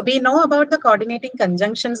example. So we know about the coordinating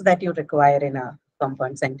conjunctions that you require in a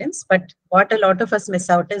compound sentence, but what a lot of us miss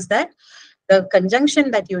out is that the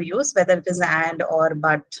conjunction that you use, whether it is and, or,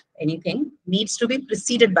 but, anything, needs to be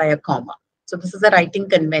preceded by a comma. So this is a writing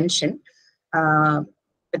convention uh,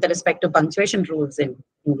 with respect to punctuation rules in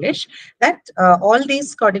English, that all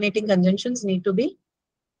these coordinating conjunctions need to be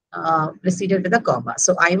preceded with a comma.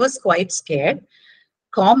 So I was quite scared,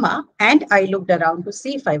 comma, and I looked around to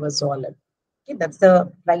see if I was all in. Okay, that's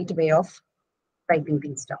the right way of writing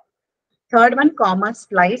things down. Third one, comma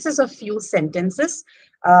slices of few sentences.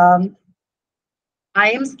 Um,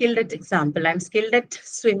 I am skilled at example. I'm skilled at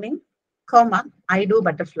swimming, comma, I do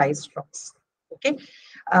butterfly strokes. Okay.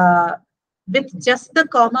 Uh, with just the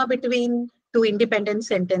comma between two independent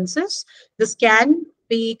sentences, this can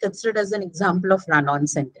be considered as an example of run-on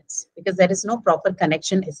sentence because there is no proper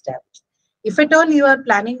connection established. If at all you are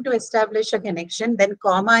planning to establish a connection, then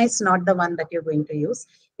comma is not the one that you're going to use.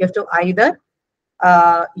 You have to either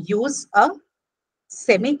use a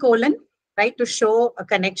semicolon, right, to show a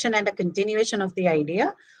connection and a continuation of the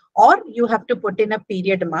idea, or you have to put in a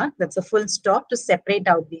period mark, that's a full stop, to separate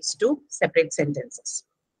out these two separate sentences,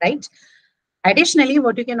 right? Additionally,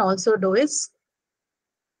 what you can also do is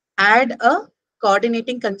add a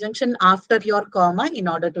coordinating conjunction after your comma in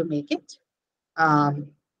order to make it um,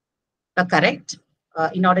 the correct,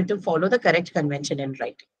 in order to follow the correct convention in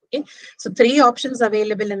writing. Okay, so three options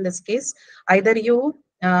available in this case. Either you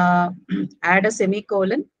add a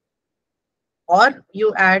semicolon, or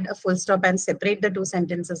you add a full stop and separate the two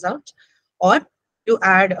sentences out, or you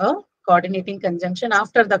add a coordinating conjunction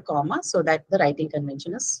after the comma so that the writing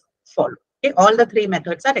convention is followed. Okay, all the three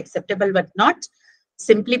methods are acceptable, but not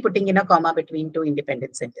simply putting in a comma between two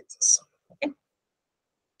independent sentences. Okay.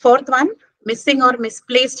 Fourth one, missing or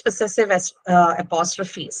misplaced possessive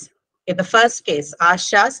apostrophes. In the first case,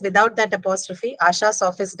 Asha's, without that apostrophe, Asha's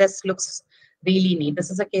office desk looks really neat. This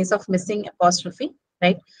is a case of missing apostrophe,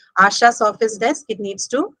 right? Asha's office desk, it needs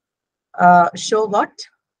to show what?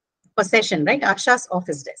 Possession, right? Asha's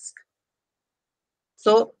office desk.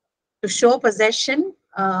 So to show possession,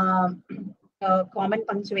 common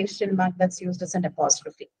punctuation mark that's used as an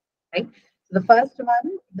apostrophe, right? So the first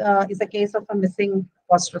one is a case of a missing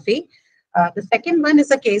apostrophe. The second one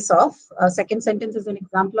is a case of, second sentence is an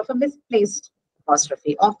example of a misplaced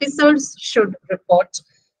apostrophe. Officers should report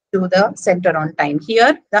to the center on time.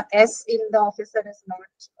 Here, the S in the officer is not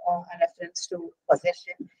a reference to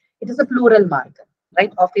possession. It is a plural marker,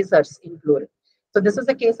 right? Officers in plural. So this is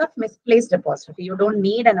a case of misplaced apostrophe. You don't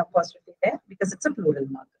need an apostrophe there because it's a plural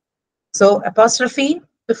marker. So apostrophe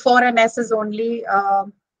before an S is only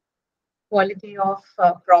quality of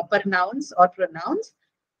proper nouns or pronouns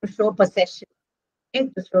to show possession, okay,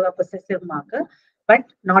 to show a possessive marker, but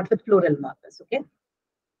not with plural markers. Okay,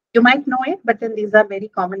 you might know it, but then these are very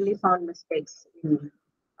commonly found mistakes in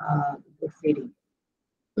this reading.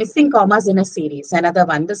 Missing commas in a series, another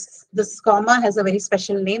one. This comma has a very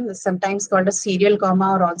special name. It's sometimes called a serial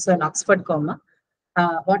comma or also an Oxford comma.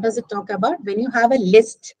 What does it talk about? When you have a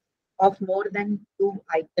list of more than two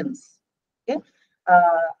items, okay,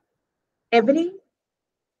 uh, every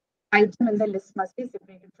item in the list must be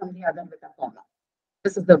separated from the other with a comma.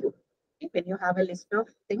 This is the rule. Okay? When you have a list of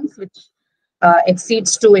things which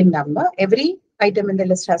exceeds two in number, every item in the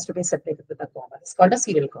list has to be separated with a comma. It's called a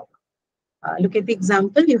serial comma. Look at the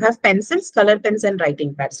example. You have pencils, color pens, and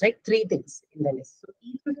writing pads, right? Three things in the list. So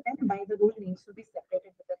each of them, by the rule, needs to be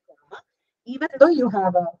separated with a comma, even though you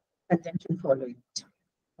have a conjunction following it.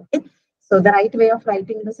 Okay. So the right way of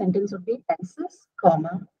writing the sentence would be pencils,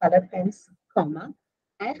 comma, color pens, comma,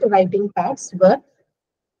 and writing pads were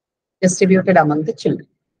distributed among the children.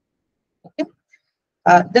 Okay.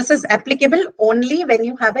 This is applicable only when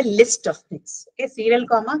you have a list of things. Okay, serial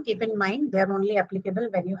comma, keep in mind, they are only applicable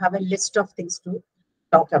when you have a list of things to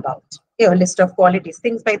talk about. Okay, a list of qualities.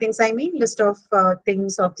 Things by things, I mean, list of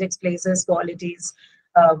things, objects, places, qualities,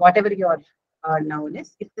 whatever your noun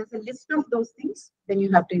is. If there's a list of those things, then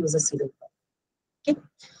you have to use a serial comma. Okay.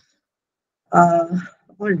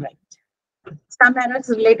 All right. Some errors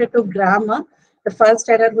related to grammar. The first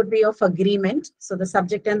error would be of agreement. So the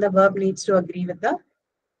subject and the verb needs to agree with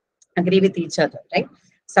each other, right?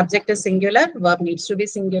 Subject is singular, verb needs to be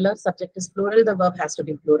singular. Subject is plural, the verb has to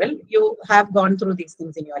be plural. You have gone through these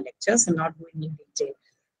things in your lectures and not going in detail.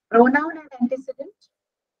 Pronoun and antecedent.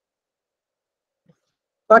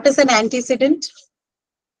 What is an antecedent?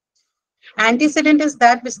 Antecedent is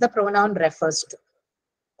that which the pronoun refers to.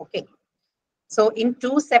 Okay. So in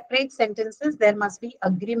two separate sentences, there must be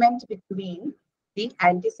agreement between the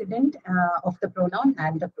antecedent of the pronoun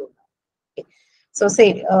and the pronoun. Okay. So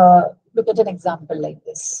say, look at an example like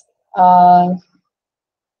this.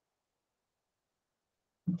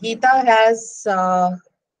 Geeta has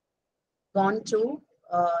gone to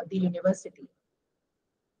the university.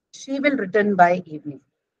 She will return by evening.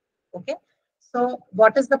 Okay. So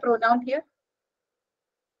what is the pronoun here?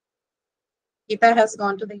 Geeta has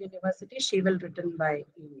gone to the university. She will return by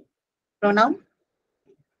evening. Pronoun?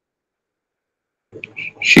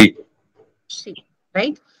 She. She.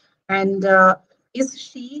 Right? And is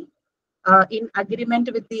she in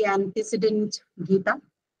agreement with the antecedent Geeta?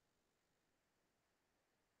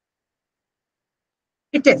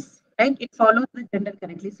 It is, right? It follows the gender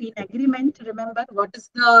correctly. See, in agreement, remember, what is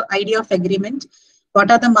the idea of agreement? What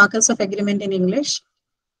are the markers of agreement in English?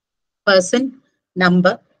 Person,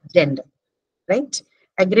 number, gender, right?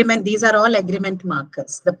 Agreement, these are all agreement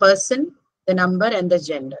markers. The person, the number, and the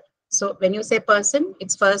gender. So when you say person,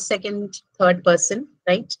 it's first, second, third person,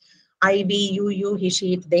 right? I, we, you, he,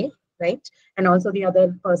 she, it, they, right? And also the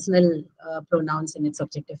other personal pronouns in its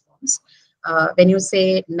objective forms. When you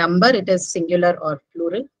say number, it is singular or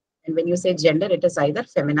plural. And when you say gender, it is either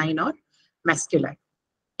feminine or masculine.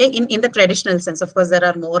 In the traditional sense, of course, there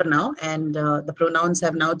are more now, and the pronouns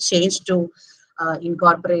have now changed to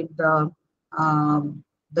incorporate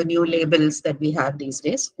the new labels that we have these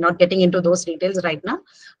days. Not getting into those details right now,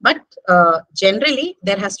 but generally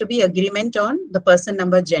there has to be agreement on the person,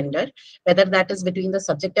 number, gender, whether that is between the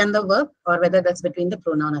subject and the verb or whether that's between the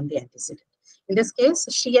pronoun and the antecedent. In this case,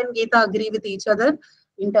 she and Geeta agree with each other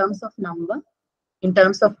in terms of number, in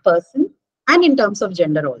terms of person, and in terms of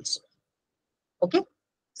gender also. Okay.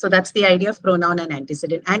 So that's the idea of pronoun and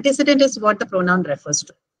antecedent. Antecedent is what the pronoun refers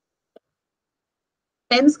to.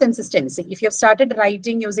 Tense consistency. If you've started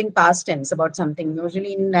writing using past tense about something,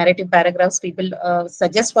 usually in narrative paragraphs, people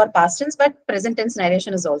suggest for past tense, but present tense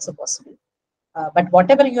narration is also possible. But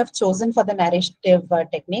whatever you have chosen for the narrative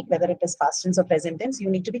technique, whether it is past tense or present tense, you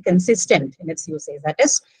need to be consistent in its usage. That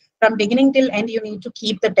is, from beginning till end, you need to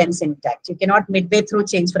keep the tense intact. You cannot midway through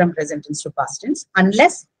change from present tense to past tense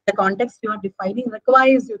unless the context you are defining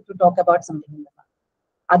requires you to talk about something in the past.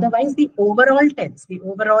 Otherwise, the overall tense, the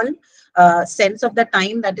overall sense of the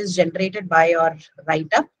time that is generated by your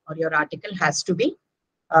write-up or your article has to be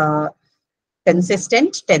uh,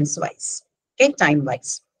 consistent tense-wise, okay,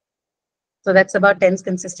 time-wise. So that's about tense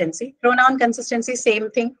consistency. Pronoun consistency, same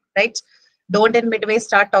thing, right? Don't in midway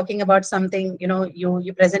start talking about something,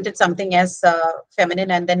 you presented something as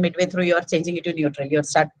feminine and then midway through you're changing it to neutral. You've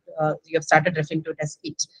started referring to it as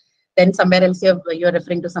it. Then somewhere else you're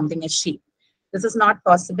referring to something as she. This is not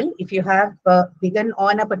possible. If you have begun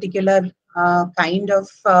on a particular kind of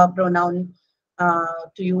pronoun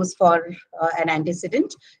to use for an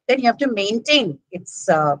antecedent, then you have to maintain its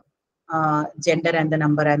gender and the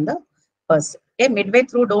number and the person. Okay, midway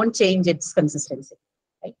through, don't change its consistency.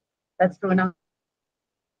 Right? That's pronoun.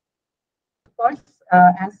 Of course,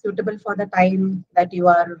 as suitable for the time that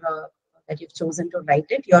that you've chosen to write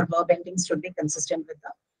it, your verb endings should be consistent with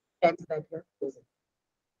the tense that you're choosing.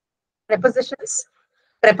 Prepositions.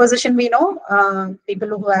 Preposition, we know, people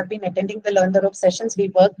who have been attending the Learn the Rope sessions, we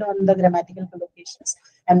worked on the grammatical collocations.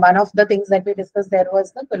 And one of the things that we discussed there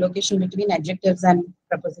was the collocation between adjectives and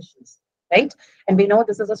prepositions, right? And we know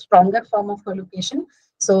this is a stronger form of collocation.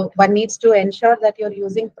 So one needs to ensure that you're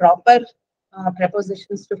using proper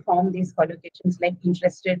prepositions to form these collocations, like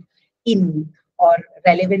interested in or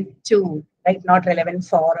relevant to, right? Not relevant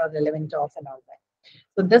for or relevant of and all that.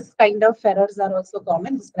 So this kind of errors are also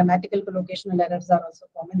common. This grammatical collocational errors are also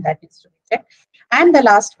common. That needs to be checked. And the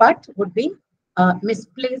last part would be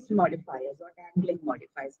misplaced modifiers or dangling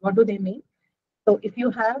modifiers. What do they mean? So if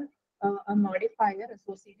you have a modifier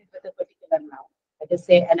associated with a particular noun, let us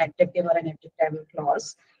say an adjective or an adjective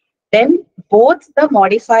clause, then both the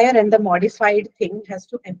modifier and the modified thing has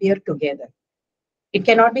to appear together. It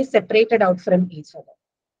cannot be separated out from each other.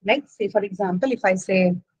 Like, say, for example, if I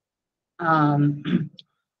say, um,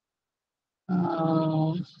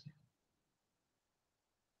 uh,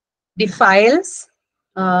 the files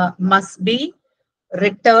must be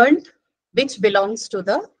returned which belongs to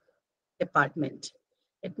the department.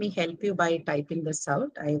 Let me help you by typing this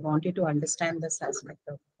out. I want you to understand this aspect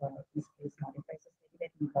of this case modifiers. It's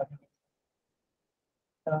very, very important.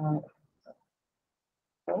 Uh,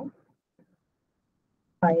 so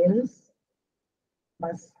files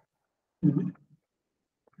must be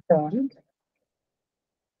returned.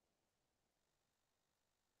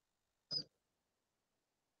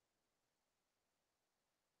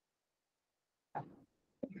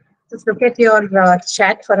 Just look at your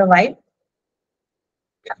chat for a while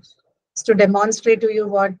to demonstrate to you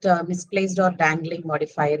what misplaced or dangling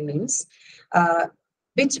modifier means. Uh,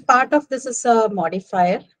 which part of this is a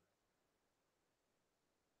modifier?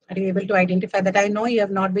 Are you able to identify that? I know you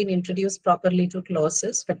have not been introduced properly to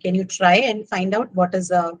clauses, but can you try and find out what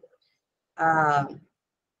is a uh,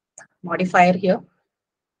 modifier here?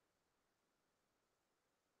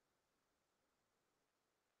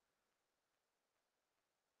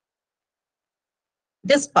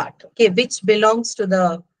 This part, okay, which belongs to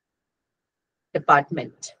the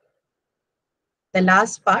department. The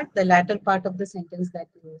last part, the latter part of the sentence that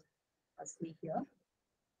you see here,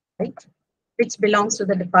 right? Which belongs to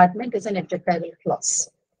the department is an adjectival clause.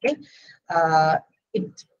 Okay, uh,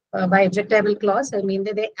 it by adjectival clause I mean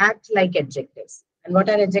that they act like adjectives. And what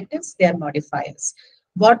are adjectives? They are modifiers.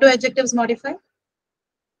 What do adjectives modify?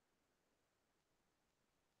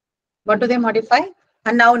 What do they modify?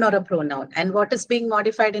 A noun or a pronoun. And what is being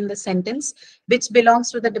modified in the sentence? Which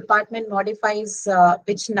belongs to the department modifies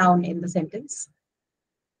which noun in the sentence?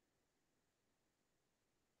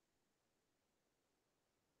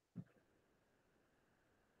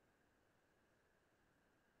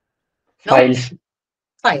 No? Files.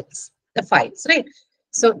 Files. The files, right?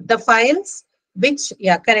 So the files, which,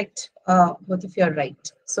 yeah, correct. Both of you are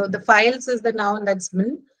right. So the files is the noun that's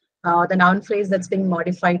been, the noun phrase that's being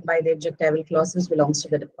modified by the adjectival clause which belongs to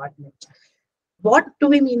the department. What do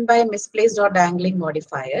we mean by misplaced or dangling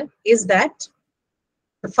modifier? Is that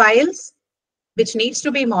the files which needs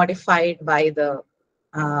to be modified by the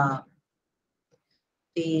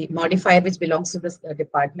modifier which belongs to this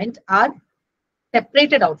department are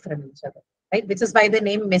separated out from each other, right? Which is why the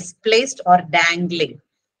name misplaced or dangling,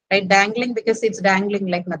 right? Dangling because it's dangling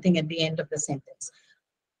like nothing at the end of the sentence.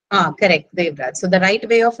 Ah, correct, Devraj. So the right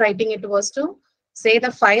way of writing it was to say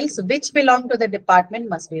the files which belong to the department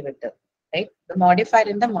must be written, right? The modifier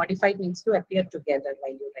and the modified needs to appear together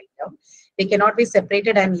while you write down. They cannot be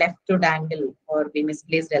separated and left to dangle or be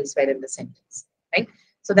misplaced elsewhere in the sentence, right?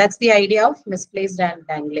 So that's the idea of misplaced and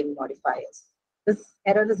dangling modifiers. This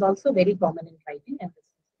error is also very common in writing and this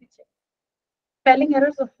is to be checked. Spelling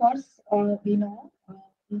errors, of course, we know.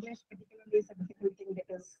 English particularly is a difficult thing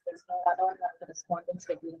because there's no one-on-one correspondence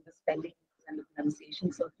between the spelling and the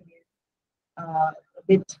pronunciation. So to be a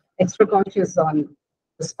bit extra conscious on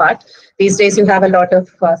this part. These days, you have a lot of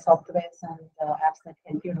softwares and apps that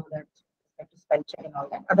help you know that to spell check and all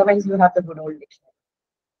that. Otherwise, you have the good old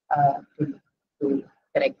dictionary to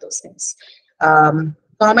correct those things.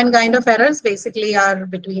 Common kind of errors basically are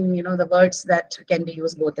between the words that can be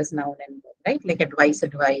used both as noun and verb, right? Like advice,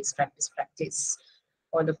 practice, practice,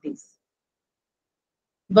 all of these.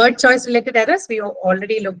 Word choice related errors, we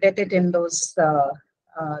already looked at it in those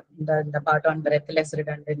the part on breathless,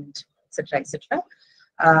 redundant, etc., etc.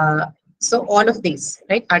 So all of these,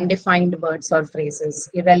 right? Undefined words or phrases,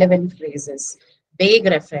 irrelevant phrases, vague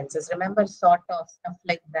references. Remember, sort of stuff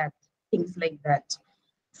like that, things like that.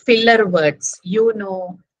 Filler words,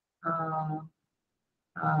 uh,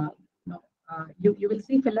 uh, no, you will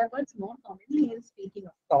see filler words more commonly in speaking,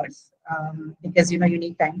 of course, because you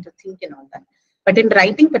need time to think and all that. But in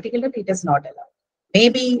writing, particularly, it is not allowed.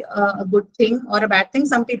 Maybe a good thing or a bad thing.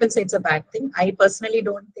 Some people say it's a bad thing. I personally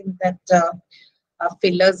don't think that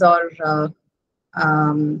fillers or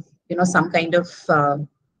some kind of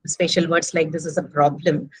special words like this is a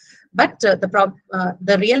problem. But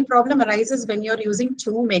the real problem arises when you're using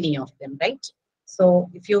too many of them, right? So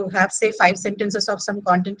if you have, say, 5 sentences of some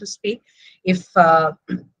content to speak, if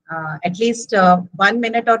at least 1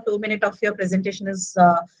 minute or 2 minutes of your presentation is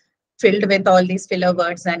filled with all these filler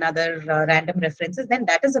words and other random references, then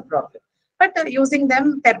that is a problem. But using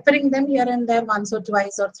them, peppering them here and there once or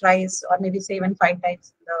twice or thrice, or maybe say even 5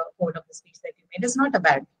 times in the whole of the speech that you made is not a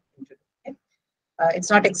bad thing to do. Okay? It's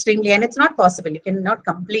not extremely, and it's not possible. You cannot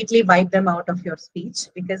completely wipe them out of your speech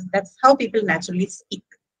because that's how people naturally speak.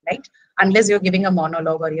 right? Unless you're giving a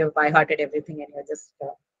monologue or you've by-hearted everything and you're just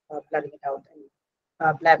blurring it out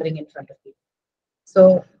and blabbering in front of people.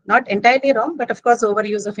 So not entirely wrong, but of course,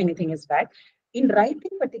 overuse of anything is bad. In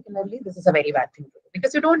writing, particularly, this is a very bad thing to do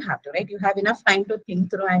because you don't have to, right? You have enough time to think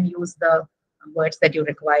through and use the words that you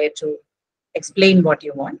require to explain what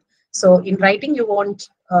you want. So in writing, you won't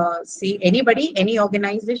see anybody, any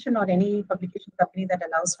organization, or any publication company that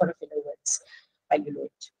allows for a filler words while you do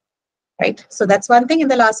it, right? So that's one thing. And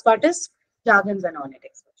the last part is jargons and on-it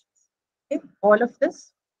expressions. Okay, all of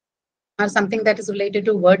this are something that is related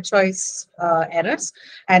to word choice errors,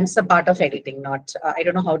 and it's a part of editing. Not I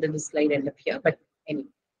don't know how did this slide end up here, but anyway,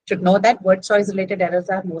 should know that word choice related errors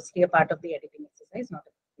are mostly a part of the editing exercise, not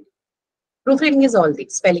a proofreading is all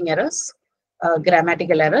these spelling errors,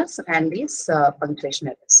 grammatical errors, and these punctuation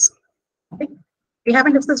errors. Okay. We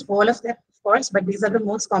haven't discussed all of them, of course, but these are the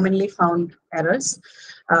most commonly found errors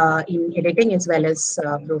in editing as well as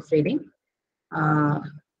proofreading.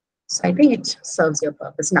 So I think it serves your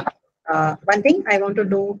purpose. Now, one thing I want to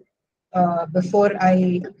do before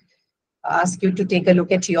I ask you to take a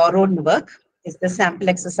look at your own work is the sample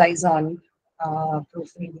exercise on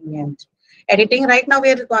proofreading and editing. Right now,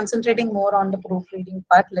 we are concentrating more on the proofreading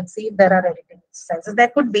part. Let's see if there are editing exercises. There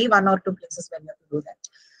could be one or two places where you have to do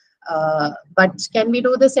that. But can we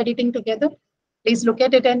do this editing together? Please look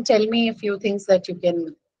at it and tell me a few things that you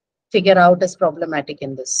can figure out as problematic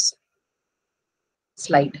in this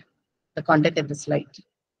slide, the content in the slide.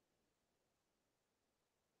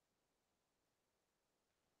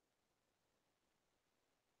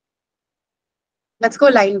 Let's go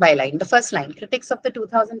line by line. The first line, critics of the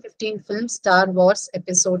 2015 film Star Wars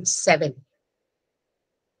Episode 7.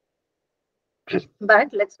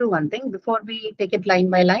 But let's do one thing. Before we take it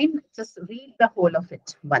line by line, just read the whole of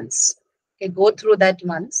it once. Okay, go through that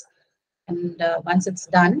once. And once it's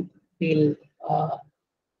done, we'll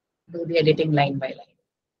do the editing line by line.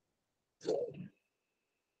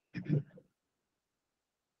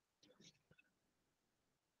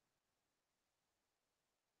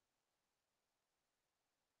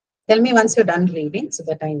 Tell me once you're done reading so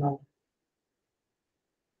that I know.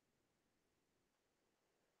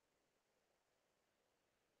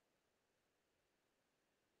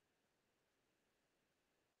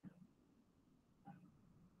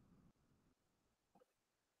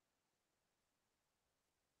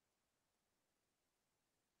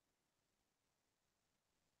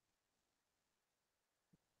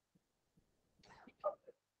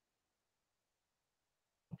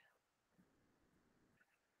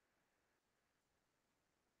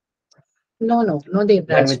 No, Done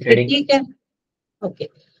Devraj. with reading. Critique and okay.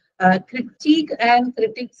 Critique and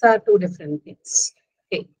critics are two different things.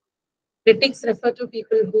 Okay. Critics refer to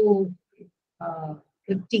people who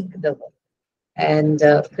critique the work, and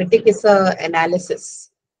critic is a analysis.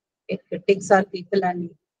 Okay. Critics are people, and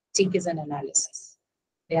critique is an analysis.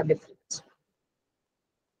 They are different.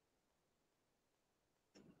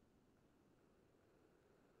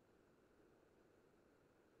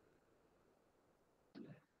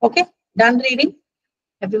 Okay, done reading,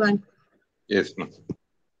 everyone. Yes, ma'am.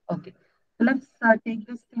 Okay, so let's take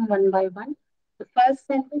this thing one by one. The first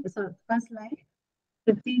sentence, first line,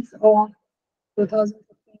 critiques of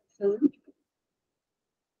 2015 film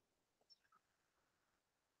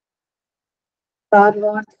Star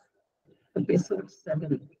Wars Episode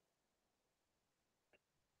 7.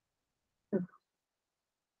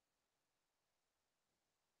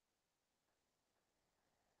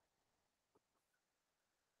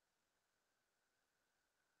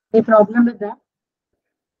 Any problem with that?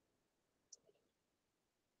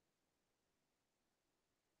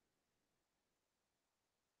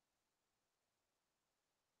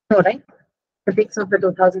 No, right? Critics of the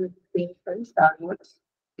 2015 film Star Wars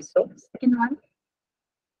Episode. Second one,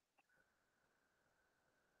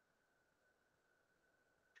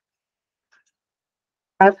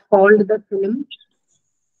 have called the film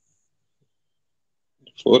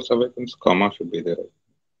Force Awakens, comma should be there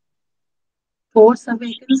Force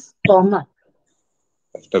Awakens, comma.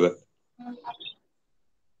 after that.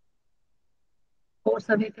 Force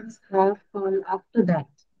Awakens have called after that.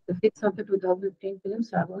 The critics of the 2015 film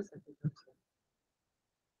Star Wars Episode 7.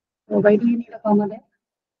 So why do you need a comma there?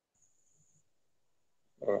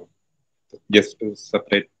 Uh, just to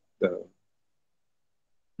separate the.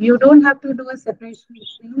 You don't have to do a separation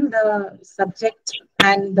between the subject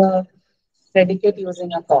and the predicate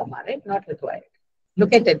using a comma, right? Not required.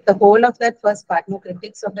 Look at it. The whole of that first part, no,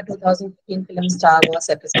 critics of the 2015 film Star Wars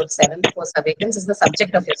Episode 7, Force Awakens, is the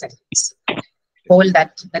subject of your sentence. Whole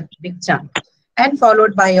that big chunk. And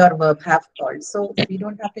followed by your verb have called. So we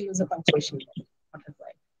don't have to use a punctuation. Not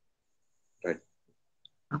required.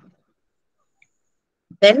 Right.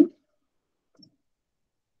 Then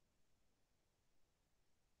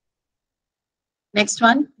next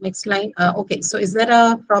one, next line. Okay, so is there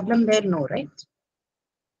a problem there? No, right?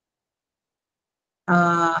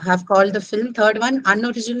 Have called the film. Third one,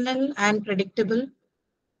 unoriginal and predictable.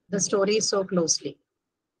 The story so closely.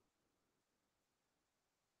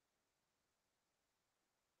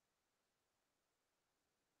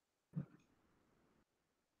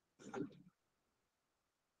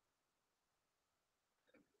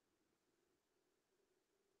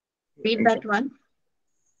 Read that one.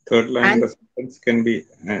 Third line, And the sentence can be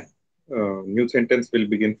new sentence will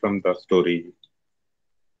begin from the story.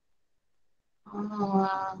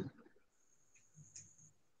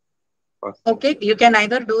 First. Okay, you can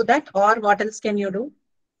either do that, or what else can you do?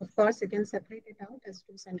 Of course, you can separate it out as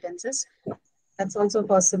two sentences. That's also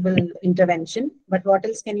possible intervention. But what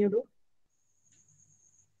else can you do?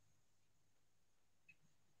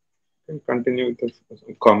 Continue with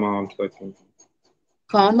the comma also, I think.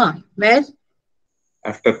 Comma. Where?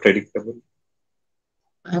 After predictable.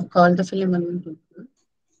 I have called the film.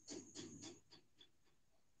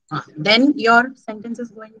 Then your sentence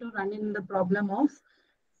is going to run in the problem of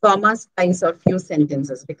comma spice or few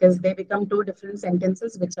sentences, because they become two different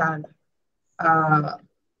sentences which are,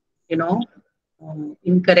 you know,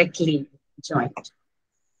 incorrectly joined.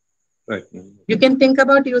 Right. You can think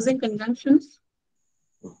about using conjunctions.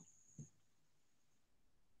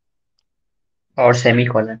 Or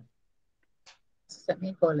semicolon.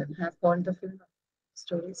 Semicolon. Have called the film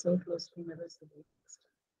story so closely mirrors the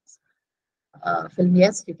film.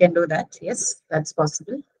 Yes, you can do that. Yes, that's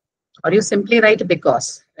possible. Or you simply write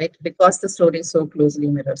because, right? Because the story so closely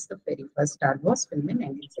mirrors the very first Star Wars film in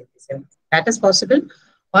 1977. That is possible.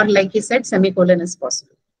 Or like he said, semicolon is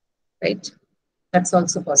possible, right? That's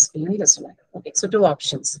also possible in this one. Okay, so two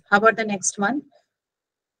options. How about the next one?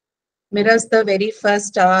 Mirrors the very first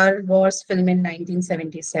Star Wars film in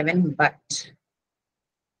 1977, but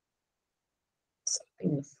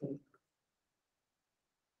something missing.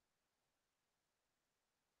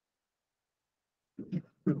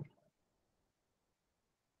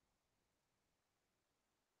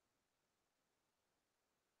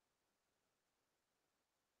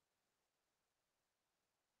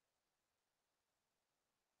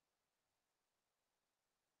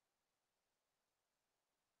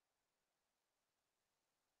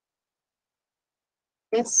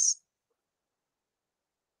 Yes,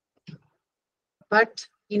 but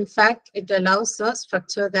in fact, it allows a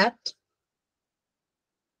structure that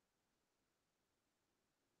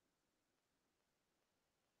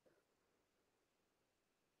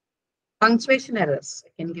punctuation errors. I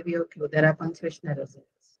can give you a clue. There are punctuation errors.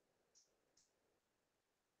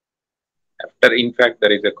 After in fact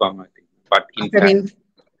there is a comma, I think. But in fact.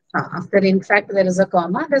 After in fact, there is a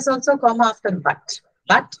comma. There's also a comma after but.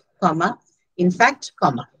 But, comma, in fact,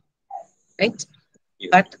 comma. Right? Yes.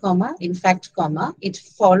 But, comma, in fact, comma. It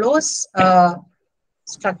follows a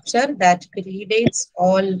structure that predates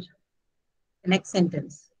all the next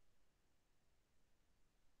sentence.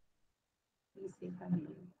 Please see if I'm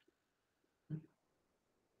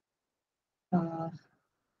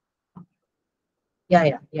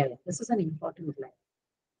yeah. This is an important line.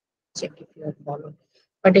 Check if you have followed.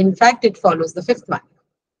 But in fact, it follows the fifth one.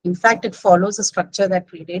 In fact, it follows a structure that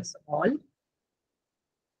predates all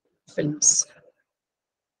films.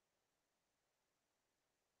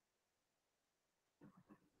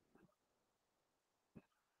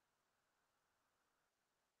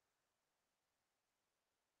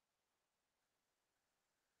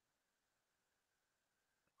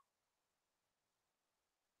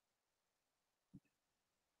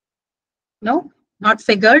 No, not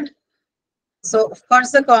figured. So, of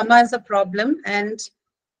course, the comma is a problem. And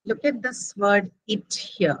look at this word it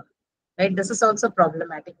here, right? This is also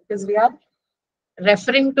problematic because we are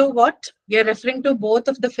referring to what? We are referring to both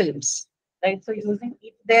of the films, right? So, using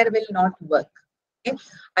it there will not work. Okay?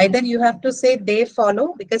 Either you have to say they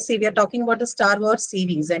follow, because see, we are talking about the Star Wars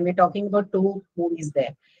series and we're talking about two movies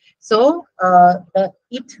there. So,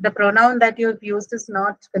 the pronoun that you have used is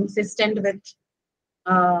not consistent with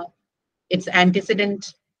its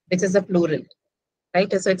antecedent, which is a plural, right?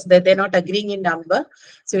 So it's that they're not agreeing in number.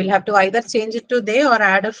 So you'll have to either change it to they or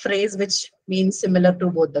add a phrase which means similar to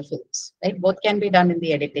both the films, right? Both can be done in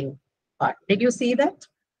the editing part. Did you see that?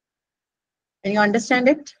 Can you understand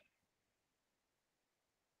it?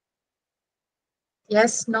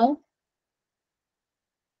 Yes, no?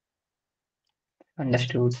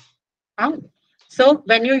 Understood. So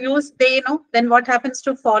when you use they, then what happens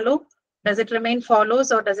to follow? Does it remain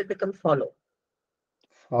follows or does it become follow?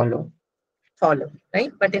 Follow. Follow,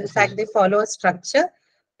 right? But in fact, they follow a structure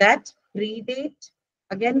that predate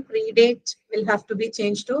Again, predate will have to be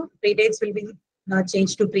changed to, predates will be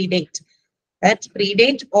changed to predate. That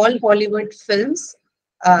predate all Hollywood films,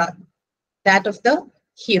 that of the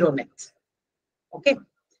hero myth. Okay.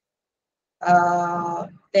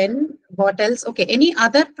 Then what else? Okay. Any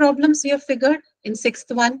other problems you have figured in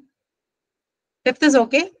sixth one? Fifth is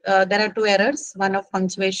okay. There are two errors, one of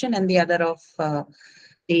punctuation and the other of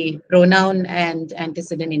the pronoun and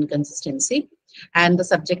antecedent inconsistency, and the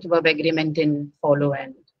subject verb agreement in follow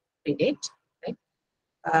and predate. Right?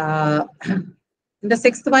 The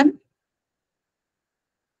sixth one,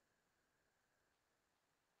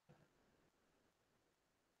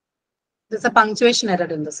 there's a punctuation error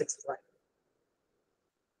in the sixth one.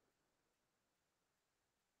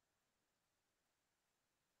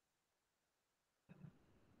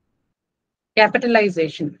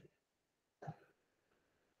 Capitalization.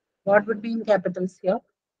 What would be in capitals here?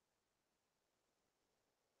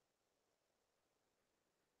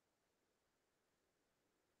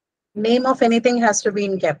 Name of anything has to be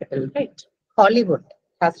in capital, right? Hollywood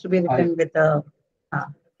has to be written with a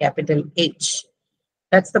capital H.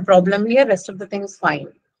 That's the problem here. Rest of the things fine.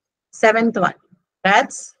 Seventh one.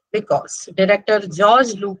 That's because director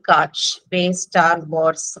George Lucas based Star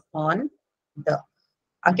Wars on the.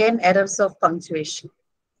 Again, errors of punctuation.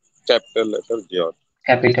 Capital letter George.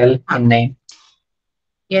 Capital in name.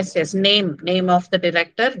 Yes, yes. Name of the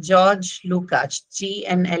director, George Lucas. G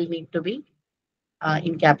and L need to be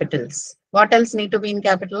in capitals. What else need to be in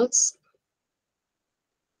capitals?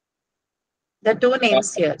 The two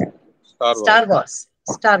names here. Star Wars. Star Wars.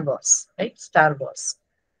 Star Wars, right? Star Wars.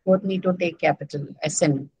 Both need to take capital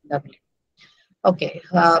SNW. Okay.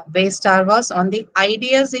 Based Star Wars on the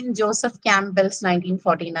ideas in Joseph Campbell's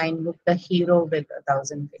 1949 book, The Hero with a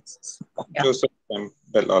Thousand Faces. Yeah. Joseph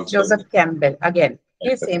Campbell also. Joseph Campbell. Again,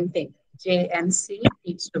 okay, same thing. J and C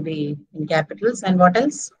needs to be in capitals. And what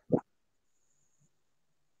else?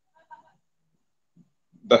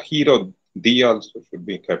 The hero, the also should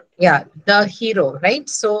be kept. Yeah, the hero, right?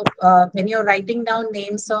 So when you're writing down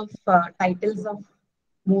names of titles of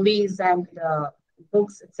movies and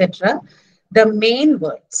books, etc., the main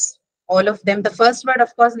words, all of them, the first word,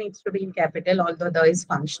 of course, needs to be in capital, although the is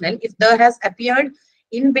functional. If the has appeared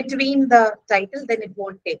in between the title, then it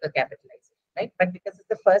won't take a capitalization, right? But because it's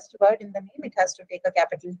the first word in the name, it has to take a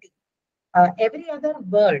capital T. Every other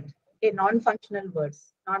word, okay, non-functional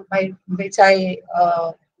words, not by which I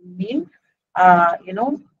mean,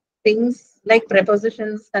 things like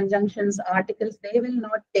prepositions, conjunctions, articles, they will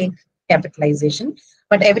not take capitalization.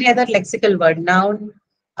 But every other lexical word, noun,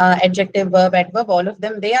 adjective, verb, adverb, all of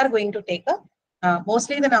them, they are going to take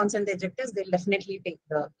mostly the nouns and the adjectives, they'll definitely take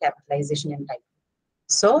the capitalization in time.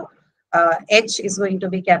 So H is going to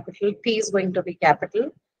be capital, T is going to be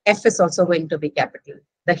capital, F is also going to be capital,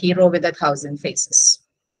 the hero with 1,000 faces.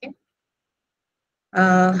 Okay.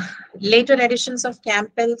 Later editions of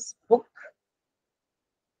Campbell's book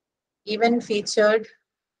even featured,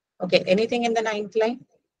 okay, anything in the ninth line?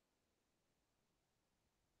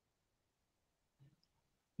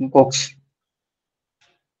 Books.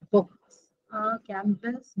 Book.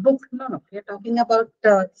 Campbell's book, no, we're talking about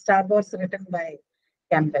Star Wars written by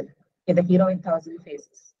Campbell, okay, the hero with 1,000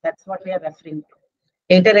 faces. That's what we are referring to.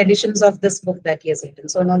 Later editions of this book that he has written,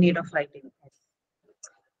 so no need of writing.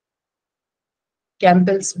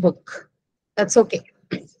 Campbell's book. That's okay.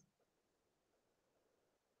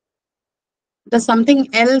 There's something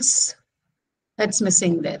else that's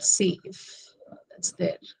missing there. See if that's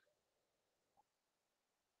there.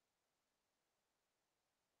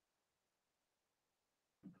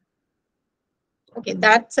 Okay,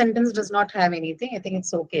 that sentence does not have anything. I think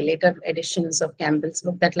it's okay. Later editions of Campbell's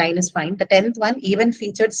book, that line is fine. The 10th one even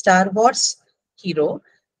featured Star Wars hero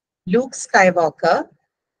Luke Skywalker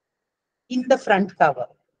in the front cover.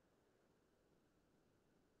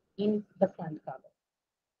 In the front cover.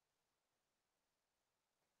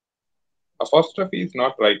 Apostrophe is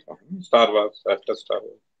not right. Star Wars after Star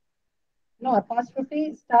Wars. No,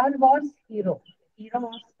 apostrophe, Star Wars hero. Hero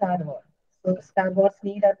of Star Wars. So Star Wars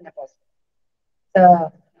need an apostrophe.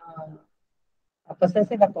 The a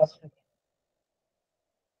possessive apostrophe.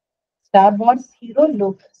 Star Wars hero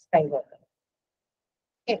Luke Skywalker.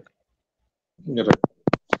 Okay. You're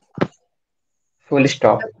right. Full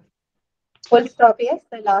stop. Full stop, yes.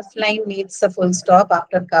 The last line needs a full stop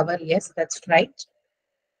after cover. Yes, that's right.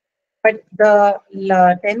 But the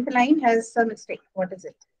 10th line has a mistake. What is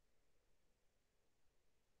it?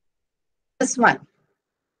 This one.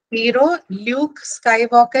 Hero Luke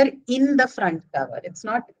Skywalker in the front cover. It's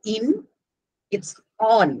not in, it's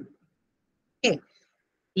on. Okay.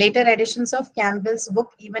 Later editions of Campbell's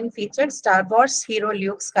book even featured Star Wars hero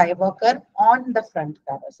Luke Skywalker on the front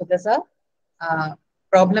cover. So there's a uh,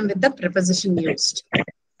 problem with the preposition used,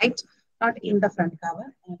 right? Not in the front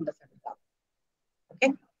cover, on the front cover.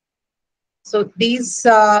 Okay. So these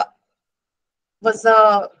was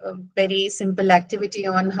a very simple activity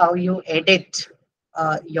on how you edit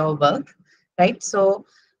your work, right? So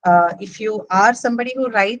if you are somebody who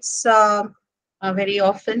writes very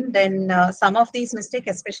often, then some of these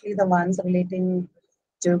mistakes, especially the ones relating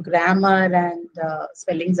to grammar and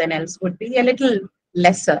spellings and else, would be a little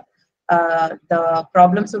lesser. The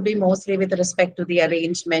problems would be mostly with respect to the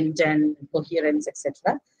arrangement and coherence,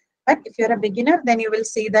 etc. But if you're a beginner, then you will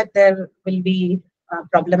see that there will be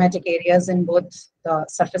problematic areas in both the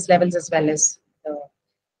surface levels as well as the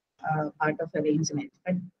part of arrangement.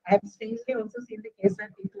 But I have strangely also seen the case where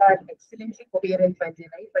people are excellently coherent when they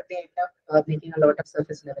write, but they end up making a lot of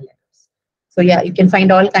surface level errors. So yeah, you can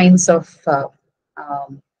find all kinds of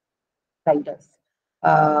um, writers.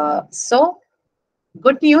 So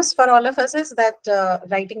good news for all of us is that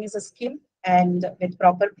writing is a skill, and with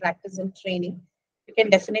proper practice and training, you can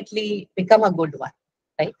definitely become a good one,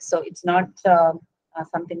 right? So it's not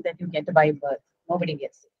something that you get by birth. Nobody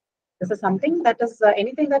gets it. This is something that is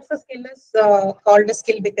anything that's a skill is called a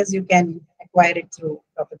skill because you can acquire it through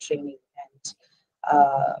proper training and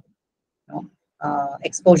uh, you know,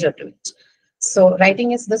 exposure to it. So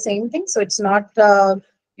writing is the same thing. So it's not a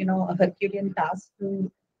Herculean task to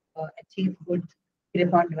achieve good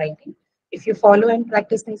grip on writing. If you follow and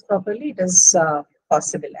practice things properly, it is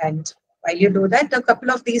possible. And while you do that, a couple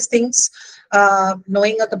of these things,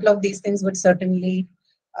 knowing a couple of these things would certainly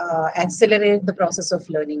accelerate the process of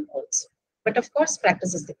learning also. But of course,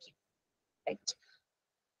 practice is the key, right?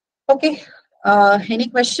 Okay. Any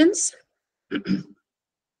questions? Could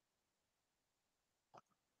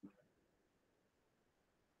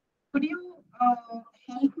you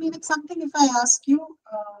help me with something if I ask you,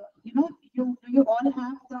 do you all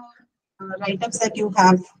have the write-ups that you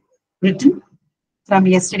have written from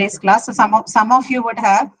yesterday's class? So some of you would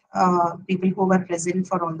have, people who were present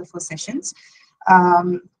for all the 4 sessions.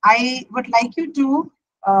 I would like you to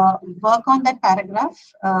work on that paragraph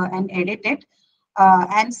and edit it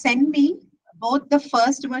and send me both the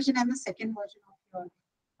first version and the second version of your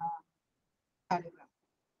paragraph.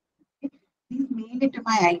 Okay? Please mail it to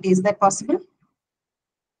my ID. Is that possible?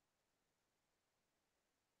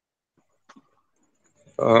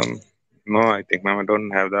 Um, no, I think, ma'am, I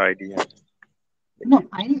don't have the idea. No,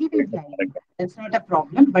 I'll give you the ID. That's not a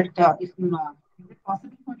problem. But if is it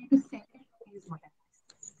possible for you to send it, please what I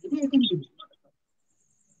maybe I can do it.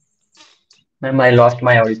 Ma'am, I lost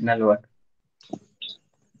my original work.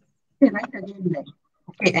 Okay, right again then.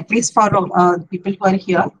 Okay, at least for people who are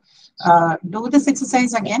here, do this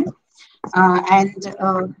exercise again. And if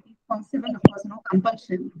possible, of course, no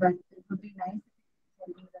compulsion, but it would be nice if you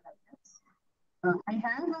send me the write-ups. I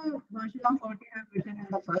have a version of what you have written in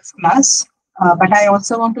the first class, but I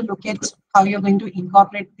also want to look at how you're going to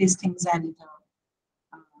incorporate these things and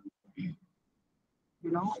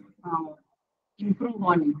you know, uh, improve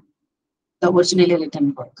on the originally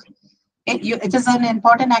written work. It is an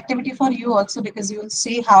important activity for you also because you will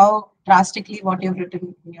see how drastically what you've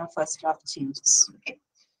written in your first draft changes. Okay.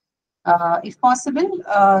 If possible,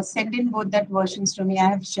 send in both that versions to me. I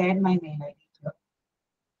have shared my mail ID here.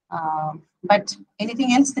 But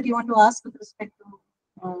anything else that you want to ask with respect to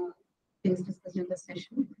things discussed in this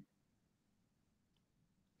session?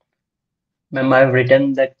 Ma'am, I've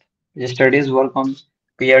written that yesterday's work on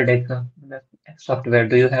peer deck software.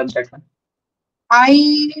 Do you have that one?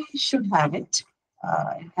 I should have it.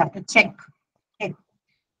 I have to check. Okay.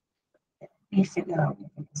 Please figure out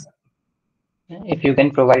if it is. If you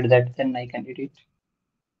can provide that, then I can edit.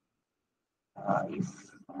 If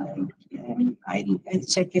I can, I'll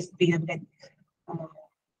check if we have that. Uh,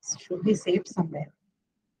 should be saved somewhere.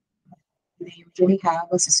 They usually have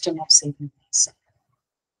a system of saving things.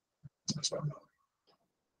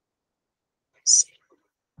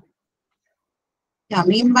 Yeah.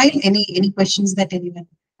 Meanwhile, any questions that anyone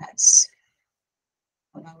has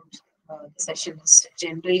about the sessions?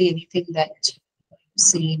 Generally, anything that you've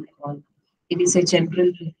seen, or it is a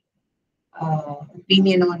general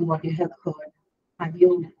opinion on what you have heard. Have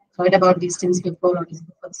you heard about these things before, or is it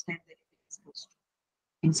the first time that you're exposed to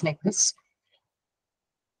things like this?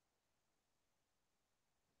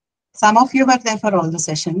 Some of you were there for all the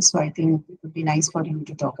sessions, so I think it would be nice for you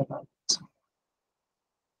to talk about it.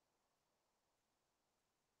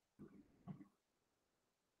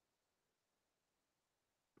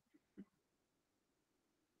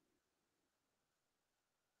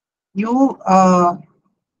 You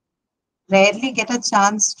rarely get a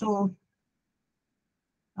chance to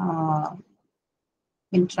uh,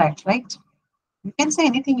 interact, right? You can say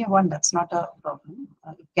anything you want. That's not a problem.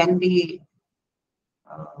 It can be.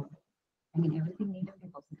 I mean, everything need to be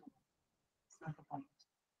positive. It's not the point.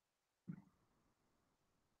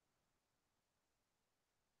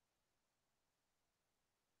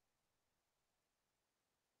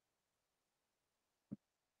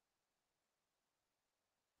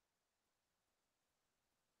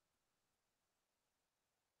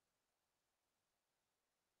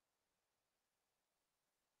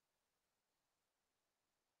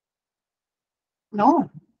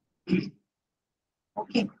 No.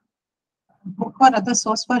 Okay. Book or other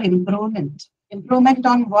source for improvement. Improvement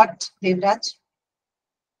on what, Devraj?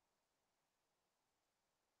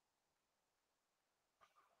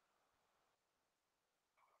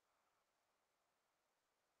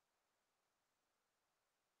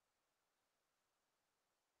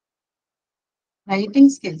 Writing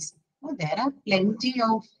skills. Oh, there are plenty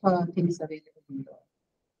of things available in the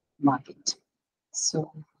market.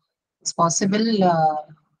 So it's possible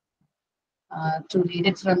to read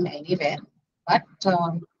it from anywhere. But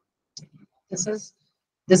this is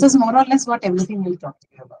this is more or less what everything we'll talk to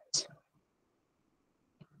you about.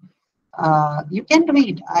 You can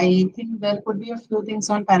read. I think there could be a few things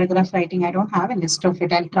on paragraph writing. I don't have a list of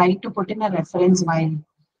it. I'll try to put in a reference while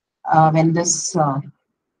when this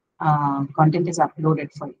content is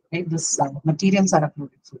uploaded for you. Right? This materials are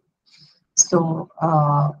uploaded for you. So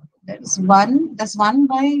there's one. There's one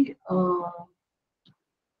by.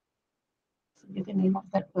 Forget the name of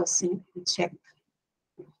that person. Check.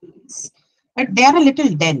 But they are a little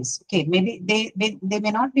dense. Okay, maybe they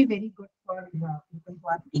may not be very good for people who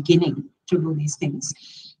are beginning to do these things.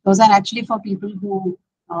 Those are actually for people who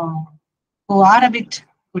are a bit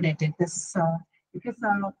good at it. This because if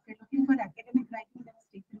you're looking for academic writing, then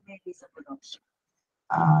Stephen Gray is a good option.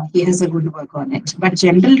 He has a good work on it. But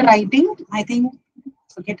general writing, I think,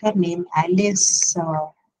 forget her name, Alice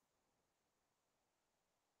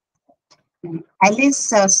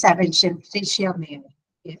Savage and Tricia Mayer.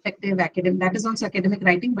 Effective academic, that is also academic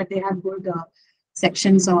writing, but they have good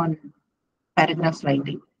sections on paragraph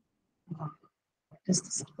writing. What is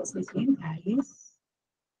this person's name? Alice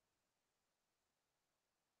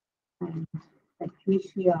and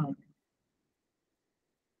Tricia.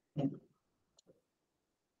 Yeah.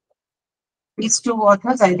 These two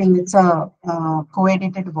authors, I think it's a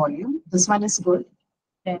co-edited volume. This one is good.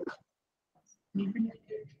 And even if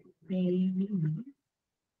they will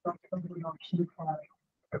talk about good option for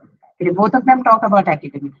both of them talk about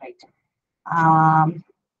academic writing. Um,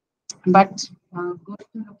 but good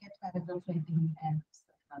to look at paragraph writing and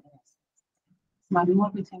other aspects. One more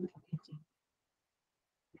which I'm forgetting.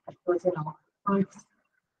 That was around.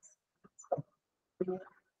 Oh,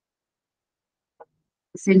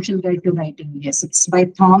 Essential Guide to Writing. Yes, it's by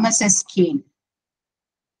Thomas S. Kane.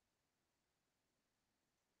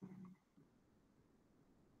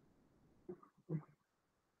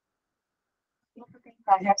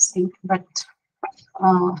 I have seen, but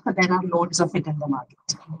there are loads of it in the market.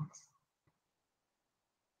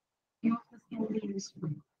 Few of this can be useful.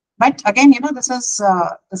 But again, this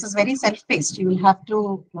is very self-paced. You will have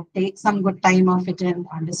to take some good time of it and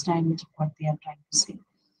understand what they are trying to say.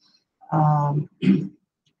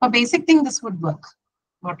 For basic thing, this would work.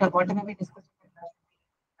 Whatever we discussed,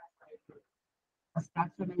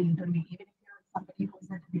 start from an intermediate. Even if you're somebody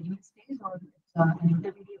who's at the beginning stage or an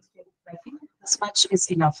intermediate stage of writing, this much is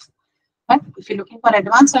enough. But if you're looking for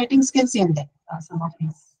advanced writing skills, then some of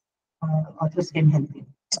these authors can help you.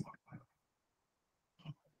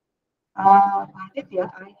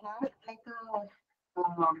 Aditya, I have like a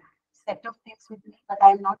set of things with me, but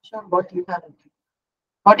I'm not sure what you have written.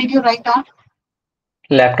 What did you write on?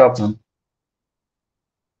 Laptop, ma'am.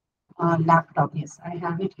 Laptop, yes, I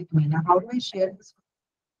have it with me. Now, how do I share this?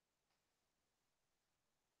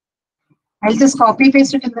 I'll just copy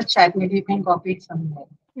paste it in the chat. Maybe you can copy it somewhere.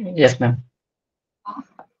 Yes, ma'am.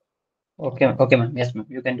 Okay, ma'am. Yes, ma'am.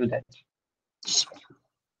 You can do that. Sure.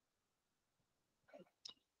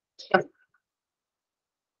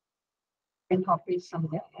 Can copy it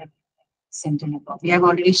somewhere and send in a copy. I've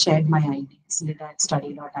already shared my IDs.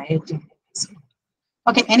 Study.iit.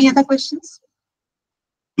 Okay, any other questions?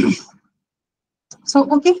 So,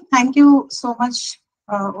 okay, thank you so much,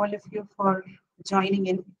 all of you, for joining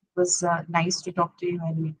in. It was nice to talk to you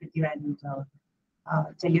and meet with you and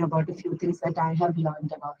tell you about a few things that I have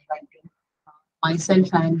learned about writing myself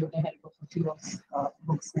and with the help of a few of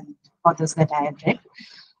books and authors that I have read.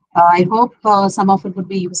 I hope some of it would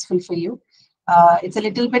be useful for you. It's a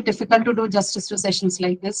little bit difficult to do justice to sessions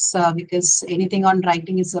like this because anything on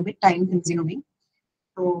writing is a bit time consuming.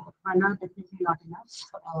 So 1 hour definitely not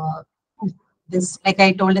enough. This, like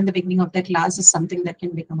I told in the beginning of the class, is something that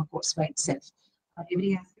can become a course by itself.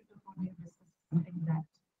 Every aspect of what we have discussed is something that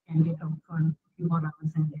can get out for a few more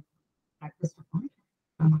hours and get practiced upon.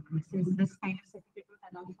 Since this kind of certificate would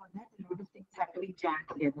allow for that, a lot of things have to be jammed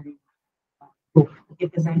together.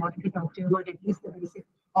 Because I wanted to talk to you about at least the basic,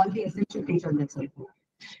 all the essential things on that side.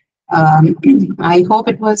 I hope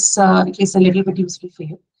it was at least a little bit useful for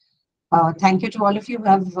you. Thank you to all of you who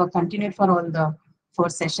have continued for all the 4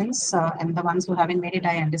 sessions, and the ones who haven't made it,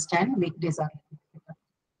 I understand. Weekdays are.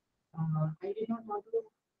 I did not want to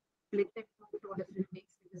split it into 2 different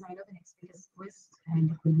weeks because I know the next week is quiz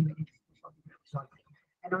and it will be very difficult for me to absorb.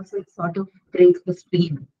 And also, it sort of breaks the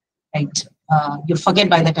stream, right? You forget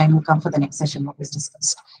by the time you come for the next session what was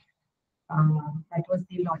discussed. That was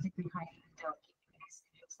the logic behind keeping these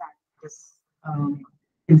videos at this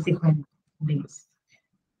consequent days.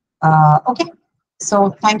 Okay, so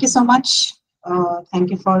thank you so much.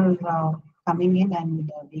 Thank you for coming in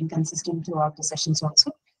and being consistent throughout the sessions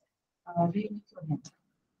also. We need to end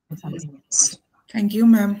with something else. Thank you,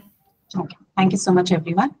 ma'am. Okay, thank you so much,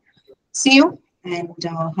 everyone. See you and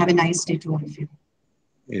have a nice day to all of you.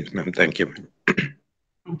 Yes, ma'am. Thank you, ma'am.